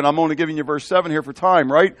 7, I'm only giving you verse 7 here for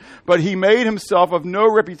time, right? But he made himself of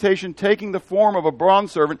no reputation, taking the form of a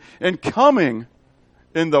bondservant and coming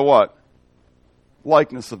in the what?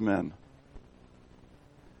 Likeness of men.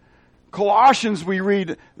 Colossians, we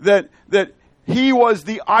read that he was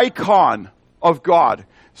the icon of God.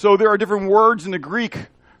 So there are different words in the Greek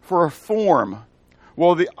for a form.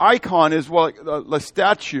 Well, the icon is the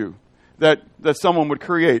statue that someone would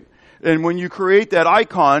create. And when you create that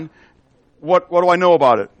icon, what do I know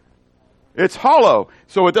about it? It's hollow,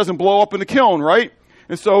 so it doesn't blow up in the kiln, right?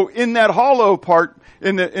 And so in that hollow part,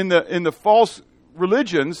 in the false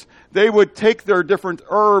religions, they would take their different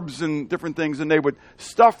herbs and different things, and they would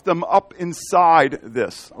stuff them up inside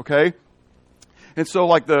this, okay? And so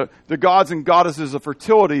like the gods and goddesses of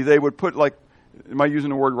fertility, they would put am I using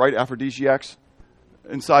the word right, aphrodisiacs?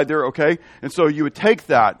 Inside there, okay? And so you would take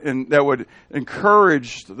that, and that would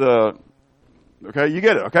encourage okay, you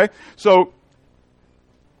get it, okay? So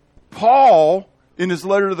Paul, in his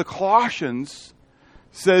letter to the Colossians,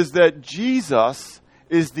 says that Jesus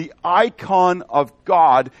is the icon of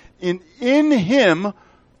God, and in him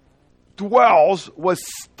was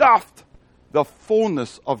stuffed the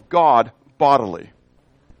fullness of God bodily.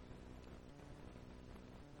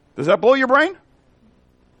 Does that blow your brain?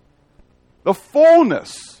 The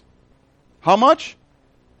fullness. How much?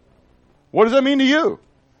 What does that mean to you?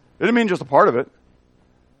 It didn't mean just a part of it.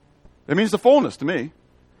 It means the fullness to me.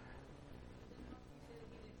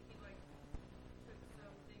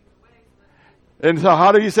 And so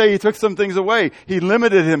how do you say he took some things away? He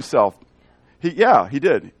limited himself. He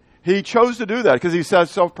did. He chose to do that because he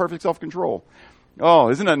has perfect self-control. Oh,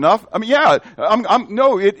 isn't that enough? I mean, yeah.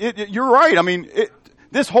 You're right. I mean,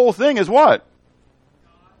 this whole thing is what?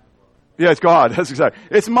 Yeah, it's God. That's exactly.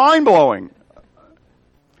 It's mind-blowing.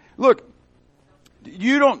 Look,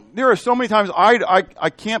 there are so many times I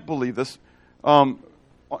can't believe this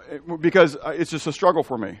because it's just a struggle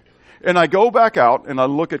for me. And I go back out and I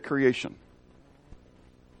look at creation.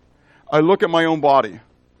 I look at my own body.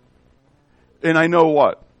 And I know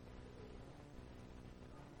what?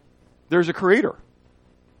 There's a creator.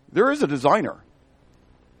 There is a designer.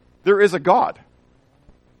 There is a God.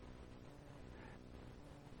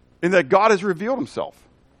 And that God has revealed himself.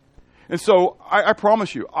 And so I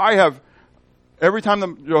promise you, I have, every time the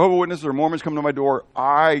Jehovah's Witnesses or Mormons come to my door,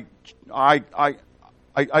 I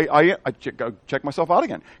check myself out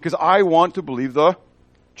again. Because I want to believe the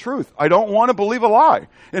truth. I don't want to believe a lie.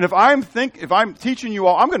 And if I'm teaching you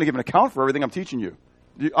all, I'm going to give an account for everything I'm teaching you.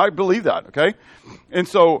 I believe that, okay? And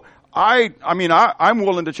so I'm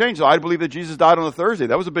willing to change. So I believe that Jesus died on a Thursday.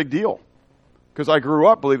 That was a big deal. Because I grew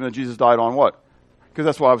up believing that Jesus died on what? Because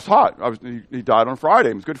that's what I was taught. He died on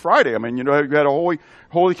Friday. It was Good Friday. I mean, you had a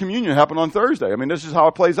Holy Communion happen on Thursday. I mean, this is how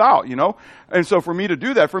it plays out, And so for me to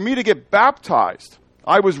do that, for me to get baptized,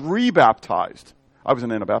 I was rebaptized. I was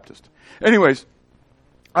an Anabaptist. Anyways,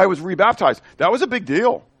 I was rebaptized. That was a big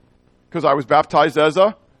deal. Because I was baptized as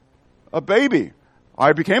a baby.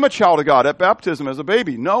 I became a child of God at baptism as a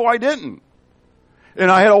baby. No, I didn't. And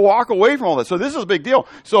I had to walk away from all that. So this is a big deal.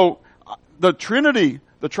 So the Trinity,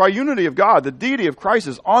 the triunity of God, the deity of Christ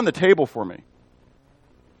is on the table for me.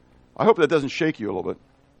 I hope that doesn't shake you a little bit.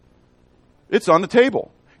 It's on the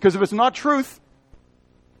table. Because if it's not truth,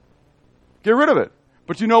 get rid of it.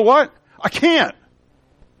 But you know what? I can't.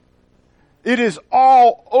 It is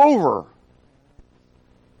all over.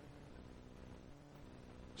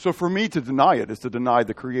 So for me to deny it is to deny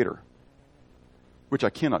the Creator, which I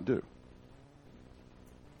cannot do.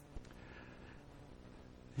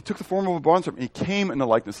 He took the form of a bondservant. He came in the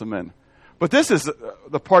likeness of men. But this is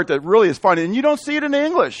the part that really is fun. And you don't see it in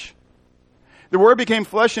English. The Word became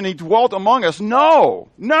flesh and he dwelt among us. No.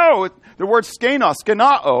 The word skenos,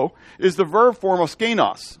 skenao, is the verb form of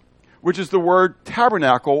skenos, which is the word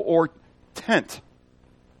tabernacle or tent.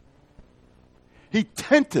 He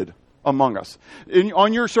tented among us.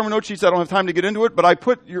 On your sermon note sheets, I don't have time to get into it, but I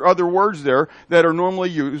put your other words there that are normally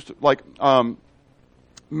used, like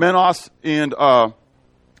menos and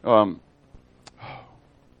what's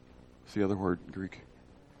the other word in Greek?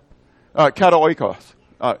 Kata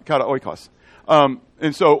oikos.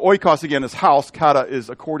 And so oikos again is house. Kata is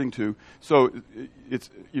according to. So it's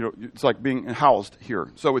it's like being housed here.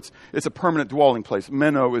 So it's a permanent dwelling place.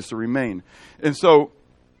 Meno is to remain. And so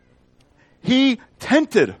he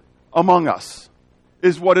tented among us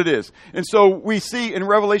is what it is. And so we see in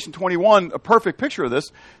Revelation 21 a perfect picture of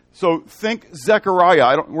this. So think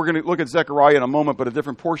Zechariah. We're going to look at Zechariah in a moment, but a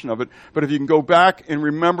different portion of it. But if you can go back and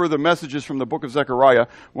remember the messages from the book of Zechariah,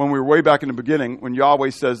 when we were way back in the beginning, when Yahweh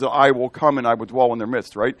says that I will come and I will dwell in their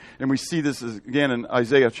midst, right? And we see this again in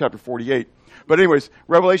Isaiah chapter 48. But anyways,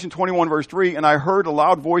 Revelation 21 verse 3, and I heard a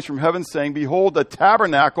loud voice from heaven saying, behold, the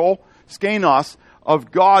tabernacle, skenos,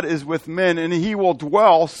 of God is with men, and he will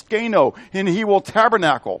dwell, skeno, and he will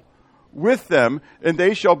tabernacle with them, and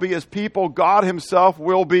they shall be his people. God himself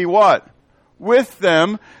will be what? With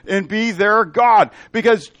them, and be their God.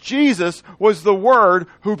 Because Jesus was the Word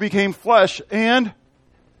who became flesh and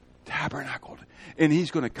tabernacled. And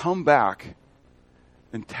he's going to come back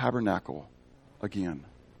and tabernacle again.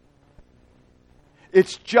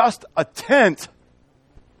 It's just a tent.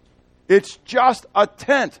 It's just a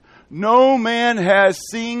tent. No man has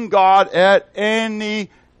seen God at any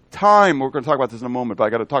time. We're going to talk about this in a moment, but I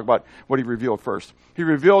got to talk about what he revealed first. He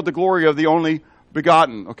revealed the glory of the only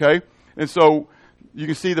begotten, okay? And so you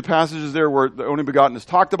can see the passages there where the only begotten is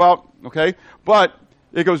talked about, okay? But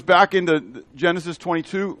it goes back into Genesis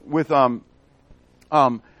 22 with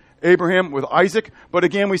Abraham, with Isaac. But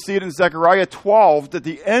again, we see it in Zechariah 12, at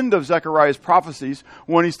the end of Zechariah's prophecies,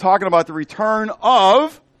 when he's talking about the return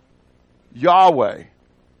of Yahweh.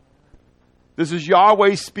 This is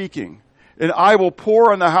Yahweh speaking. And I will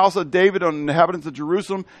pour on the house of David, on the inhabitants of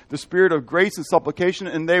Jerusalem, the spirit of grace and supplication,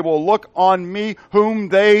 and they will look on me whom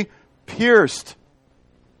they pierced.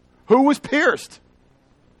 Who was pierced?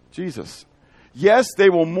 Jesus. Yes, they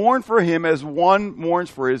will mourn for him as one mourns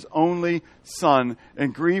for his only son,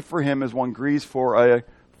 and grieve for him as one grieves for a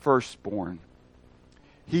firstborn.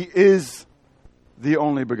 He is the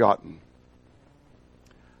only begotten.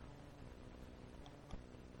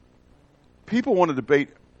 People want to debate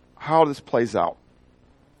how this plays out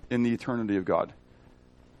in the eternity of God.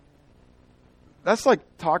 That's like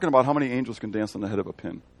talking about how many angels can dance on the head of a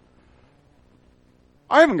pin.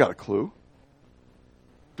 I haven't got a clue.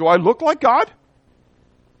 Do I look like God?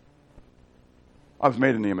 I was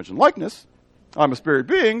made in the image and likeness. I'm a spirit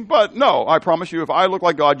being, but no, I promise you, if I look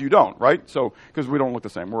like God, you don't, right? So, because we don't look the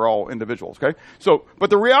same. We're all individuals, okay? So, but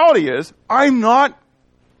the reality is, I'm not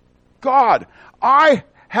God. I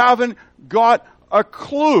haven't got a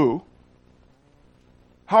clue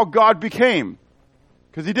how God became,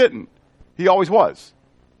 because he didn't. He always was.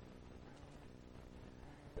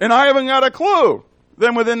 And I haven't got a clue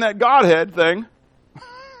then within that Godhead thing,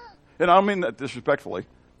 and I don't mean that disrespectfully.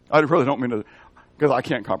 I really don't mean to, because I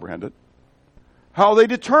can't comprehend it. How they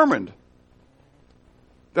determined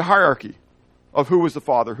the hierarchy of who was the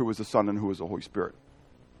Father, who was the Son, and who was the Holy Spirit.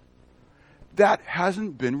 That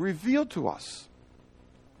hasn't been revealed to us.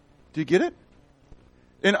 Do you get it?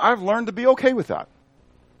 And I've learned to be okay with that.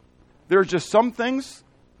 There's just some things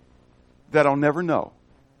that I'll never know.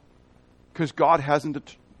 Because God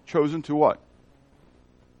hasn't chosen to what?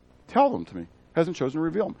 Tell them to me. Hasn't chosen to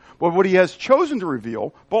reveal them. But what he has chosen to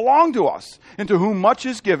reveal belong to us. And to whom much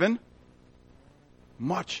is given,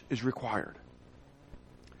 much is required.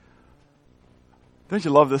 Don't you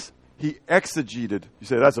love this? He exegeted. You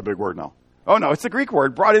say, that's a big word now. Oh no, it's a Greek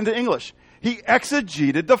word brought into English. He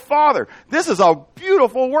exegeted the Father. This is a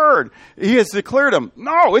beautiful word. He has declared him.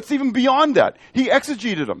 No, it's even beyond that. He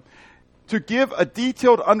exegeted him to give a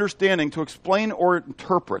detailed understanding, to explain or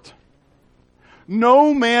interpret.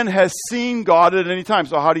 No man has seen God at any time.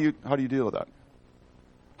 So how do you deal with that?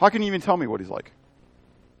 How can you even tell me what he's like?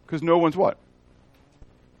 Because no one's what?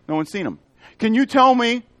 No one's seen him. Can you tell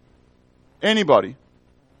me anybody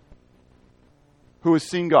who has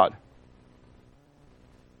seen God?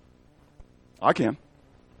 I can.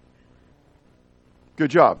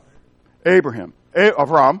 Good job. Abraham.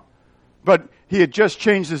 But he had just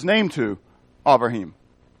changed his name to Avraham.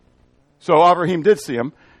 So Avraham did see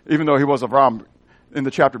him, even though he was Avraham in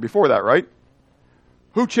the chapter before that, right?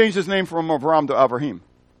 Who changed his name from Avraham to Avraham?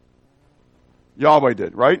 Yahweh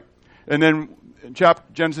did, right? And then in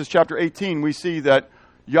Genesis chapter 18, we see that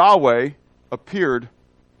Yahweh appeared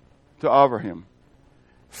to Avraham.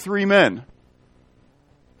 3 men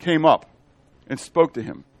came up and spoke to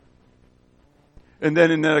him. And then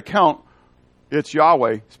in that account, it's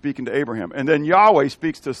Yahweh speaking to Abraham. And then Yahweh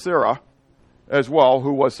speaks to Sarah as well,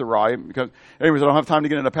 who was Sarai. Because, anyways, I don't have time to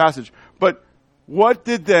get into the passage. But what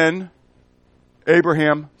did then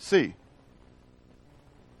Abraham see?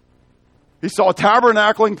 He saw a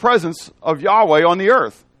tabernacling presence of Yahweh on the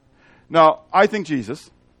earth. Now, I think Jesus,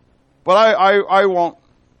 but I won't.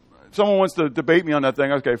 If someone wants to debate me on that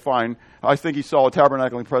thing, okay, fine. I think he saw a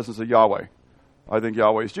tabernacling presence of Yahweh. I think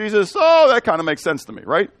Yahweh is Jesus. Oh, that kind of makes sense to me,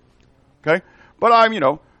 right? Okay? But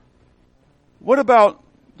what about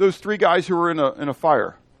those 3 guys who were in a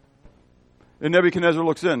fire? And Nebuchadnezzar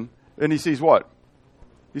looks in, and he sees what?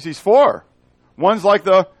 He sees 4. One's like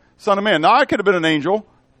the Son of Man. Now, it could have been an angel,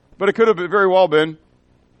 but it could have very well been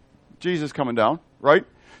Jesus coming down, right?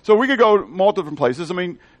 So we could go multiple different places. I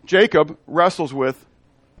mean, Jacob wrestles with,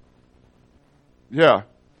 a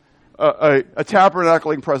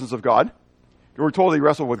tabernacling presence of God. We're told he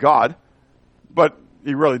wrestled with God, but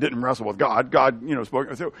he really didn't wrestle with God. God, spoke.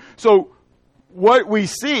 So what we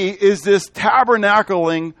see is this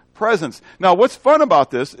tabernacling presence. Now, what's fun about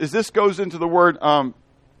this is this goes into the word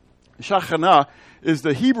Shekhinah is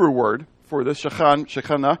the Hebrew word for this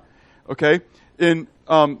Shekhinah. Okay, in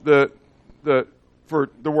for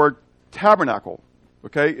the word tabernacle.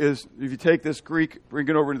 Okay, is if you take this Greek, bring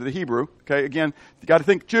it over into the Hebrew. Okay, again, you got to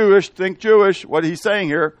think Jewish. What he's saying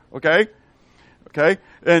here. Okay,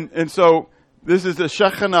 and so this is the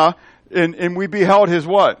Shekhinah, and we beheld his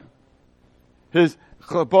what? His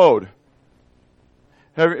chabod.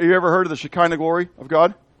 Have you ever heard of the Shekinah glory of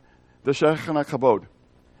God? The Shekinah chabod.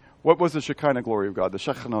 What was the Shekinah glory of God? The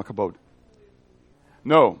Shekinah chabod.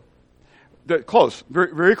 No. Close.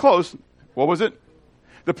 Very, very close. What was it?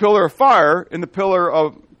 The pillar of fire and the pillar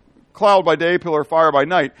of cloud by day, pillar of fire by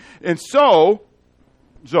night. And so,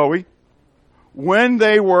 Zoe, when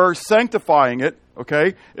they were sanctifying it,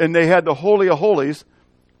 okay, and they had the Holy of Holies,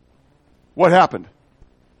 what happened?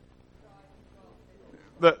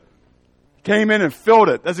 Came in and filled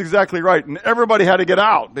it. That's exactly right. And everybody had to get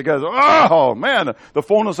out because, oh man, the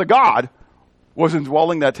fullness of God was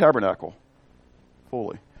indwelling that tabernacle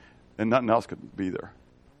fully. And nothing else could be there.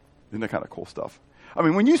 Isn't that kind of cool stuff? I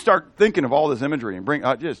mean, when you start thinking of all this imagery and bring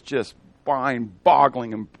just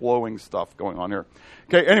mind-boggling and blowing stuff going on here.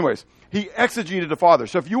 Okay, anyways, he exegeted the Father.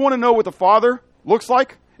 So if you want to know what the Father looks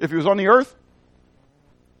like, if he was on the earth,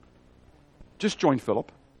 just join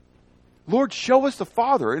Philip. Lord, show us the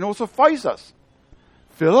Father, and it will suffice us.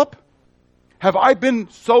 Philip, have I been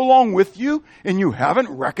so long with you and you haven't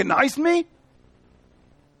recognized me?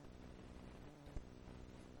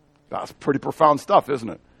 That's pretty profound stuff, isn't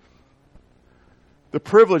it? The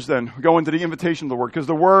privilege then, we go into the invitation of the Word, because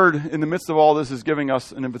the Word in the midst of all this is giving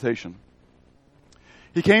us an invitation.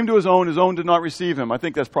 He came to his own did not receive him. I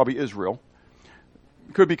think that's probably Israel.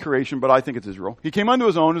 It could be creation, but I think it's Israel. He came unto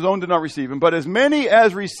his own did not receive him. But as many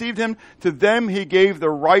as received him, to them he gave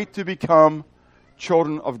the right to become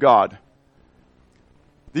children of God.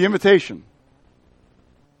 The invitation,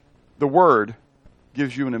 the Word,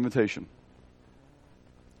 gives you an invitation.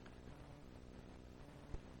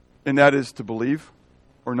 And that is to believe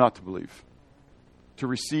or not to believe, to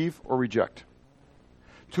receive or reject.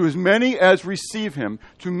 To as many as receive him,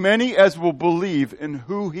 to many as will believe in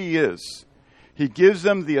who he is, he gives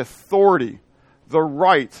them the authority, the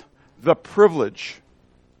right, the privilege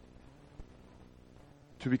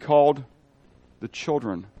to be called the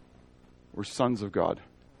children or sons of God.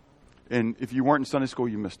 And if you weren't in Sunday school,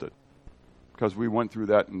 you missed it, because we went through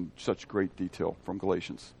that in such great detail from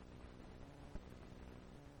Galatians.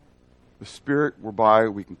 The Spirit whereby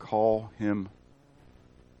we can call him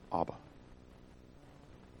Abba.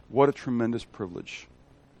 What a tremendous privilege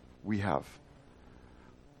we have.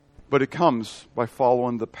 But it comes by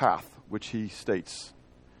following the path which he states.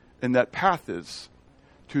 And that path is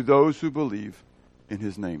to those who believe in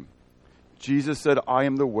his name. Jesus said, I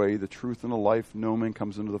am the way, the truth, and the life. No man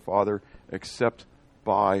comes into the Father except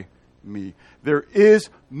by me. There is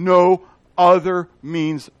no other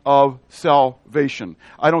means of salvation.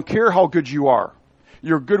 I don't care how good you are.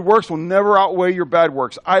 Your good works will never outweigh your bad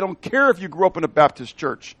works. I don't care if you grew up in a Baptist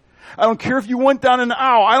church. I don't care if you went down an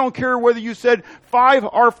aisle. I don't care whether you said 5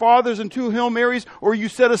 Our Fathers and 2 Hail Marys or you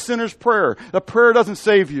said a sinner's prayer. The prayer doesn't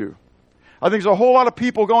save you. I think there's a whole lot of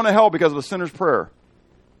people going to hell because of a sinner's prayer.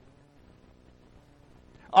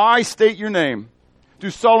 I state your name. Do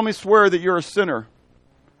solemnly swear that you're a sinner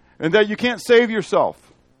and that you can't save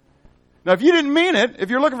yourself. Now, if you didn't mean it, if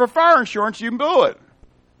you're looking for fire insurance, you can blew it.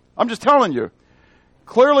 I'm just telling you.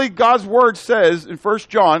 Clearly, God's Word says in 1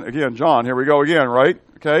 John, again, John, here we go again, right?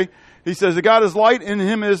 Okay? He says that God is light, in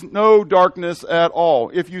him is no darkness at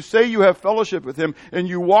all. If you say you have fellowship with him and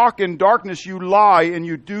you walk in darkness, you lie and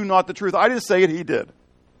you do not the truth. I didn't say it, he did.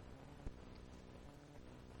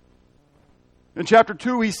 In chapter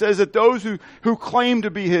 2, he says that those who claim to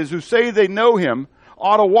be his, who say they know him,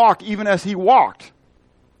 ought to walk even as he walked.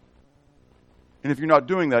 And if you're not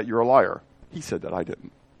doing that, you're a liar. He said that, I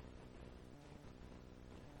didn't.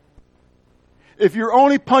 If you're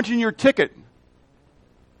only punching your ticket,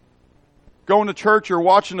 going to church or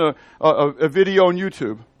watching a video on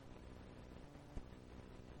YouTube,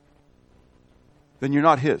 then you're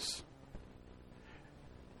not his.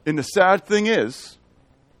 And the sad thing is,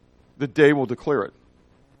 the day will declare it.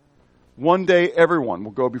 One day, everyone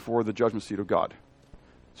will go before the judgment seat of God.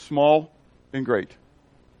 Small and great.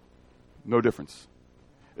 No difference.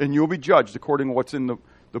 And you'll be judged according to what's in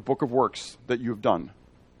the book of works that you have done.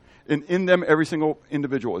 And in them, every single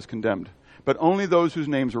individual is condemned. But only those whose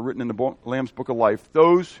names are written in the Lamb's book of life,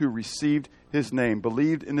 those who received his name,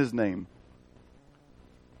 believed in his name,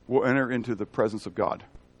 will enter into the presence of God.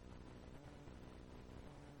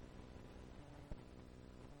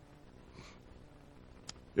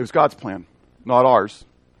 It was God's plan, not ours.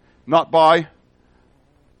 Not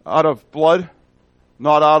out of blood,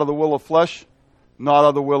 not out of the will of flesh, not out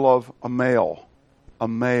of the will of a male. A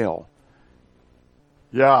male.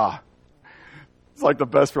 Yeah. It's like the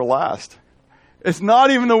best for last. It's not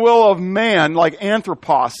even the will of man, like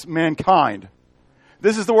anthropos, mankind.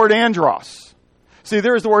 This is the word andros. See,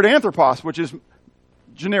 there's the word anthropos, which is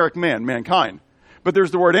generic man, mankind. But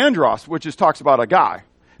there's the word andros, which talks about a guy.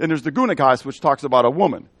 And there's the gunakos, which talks about a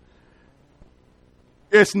woman.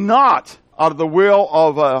 It's not out of the will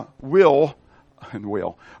of a will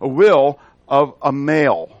of a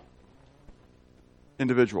male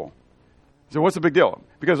individual. So what's the big deal?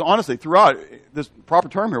 Because honestly, throughout, this proper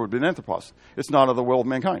term here would be an anthropos. It's not of the will of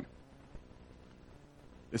mankind.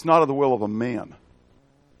 It's not of the will of a man.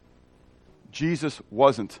 Jesus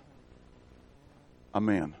wasn't a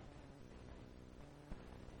man.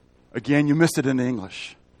 Again, you missed it in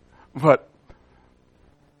English. But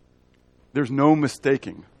there's no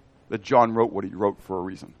mistaking that John wrote what he wrote for a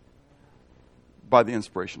reason. By the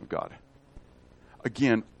inspiration of God.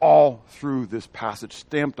 Again, all through this passage,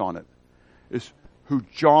 stamped on it, is who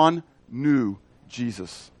John knew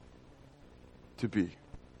Jesus to be.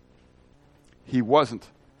 He wasn't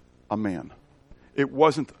a man. It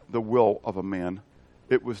wasn't the will of a man.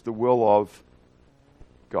 It was the will of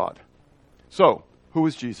God. So, who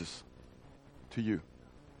is Jesus to you?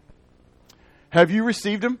 Have you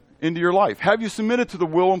received him into your life? Have you submitted to the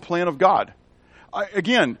will and plan of God?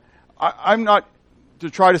 I'm not to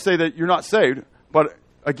try to say that you're not saved, but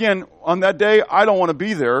again, on that day, I don't want to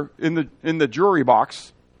be there in the jury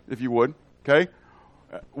box, if you would, okay,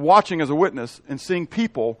 watching as a witness and seeing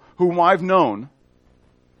people whom I've known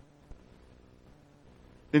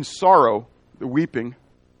in sorrow, the weeping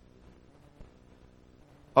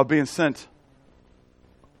of being sent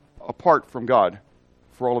apart from God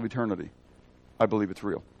for all of eternity. I believe it's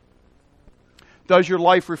real. Does your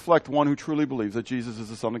life reflect one who truly believes that Jesus is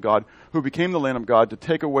the Son of God, who became the Lamb of God to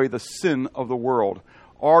take away the sin of the world?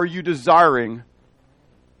 Are you desiring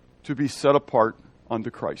to be set apart unto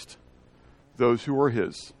Christ? Those who are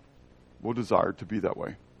his will desire to be that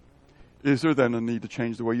way. Is there then a need to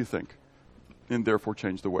change the way you think and therefore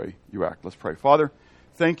change the way you act? Let's pray. Father,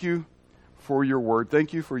 thank you for your word.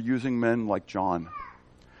 Thank you for using men like John,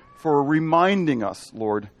 for reminding us,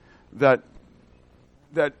 Lord, that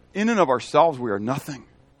in and of ourselves we are nothing.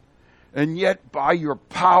 And yet by your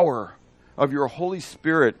power of your Holy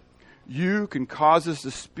Spirit, you can cause us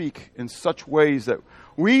to speak in such ways that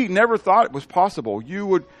we never thought it was possible.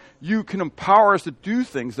 You can empower us to do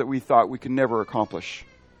things that we thought we could never accomplish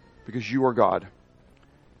because you are God.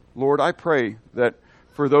 Lord, I pray that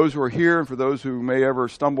for those who are here and for those who may ever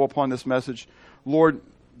stumble upon this message, Lord,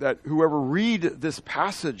 that whoever read this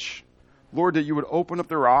passage, Lord, that you would open up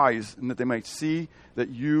their eyes and that they might see that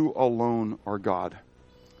you alone are God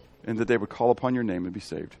and that they would call upon your name and be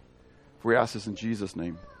saved. For we ask this in Jesus'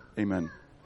 name. Amen.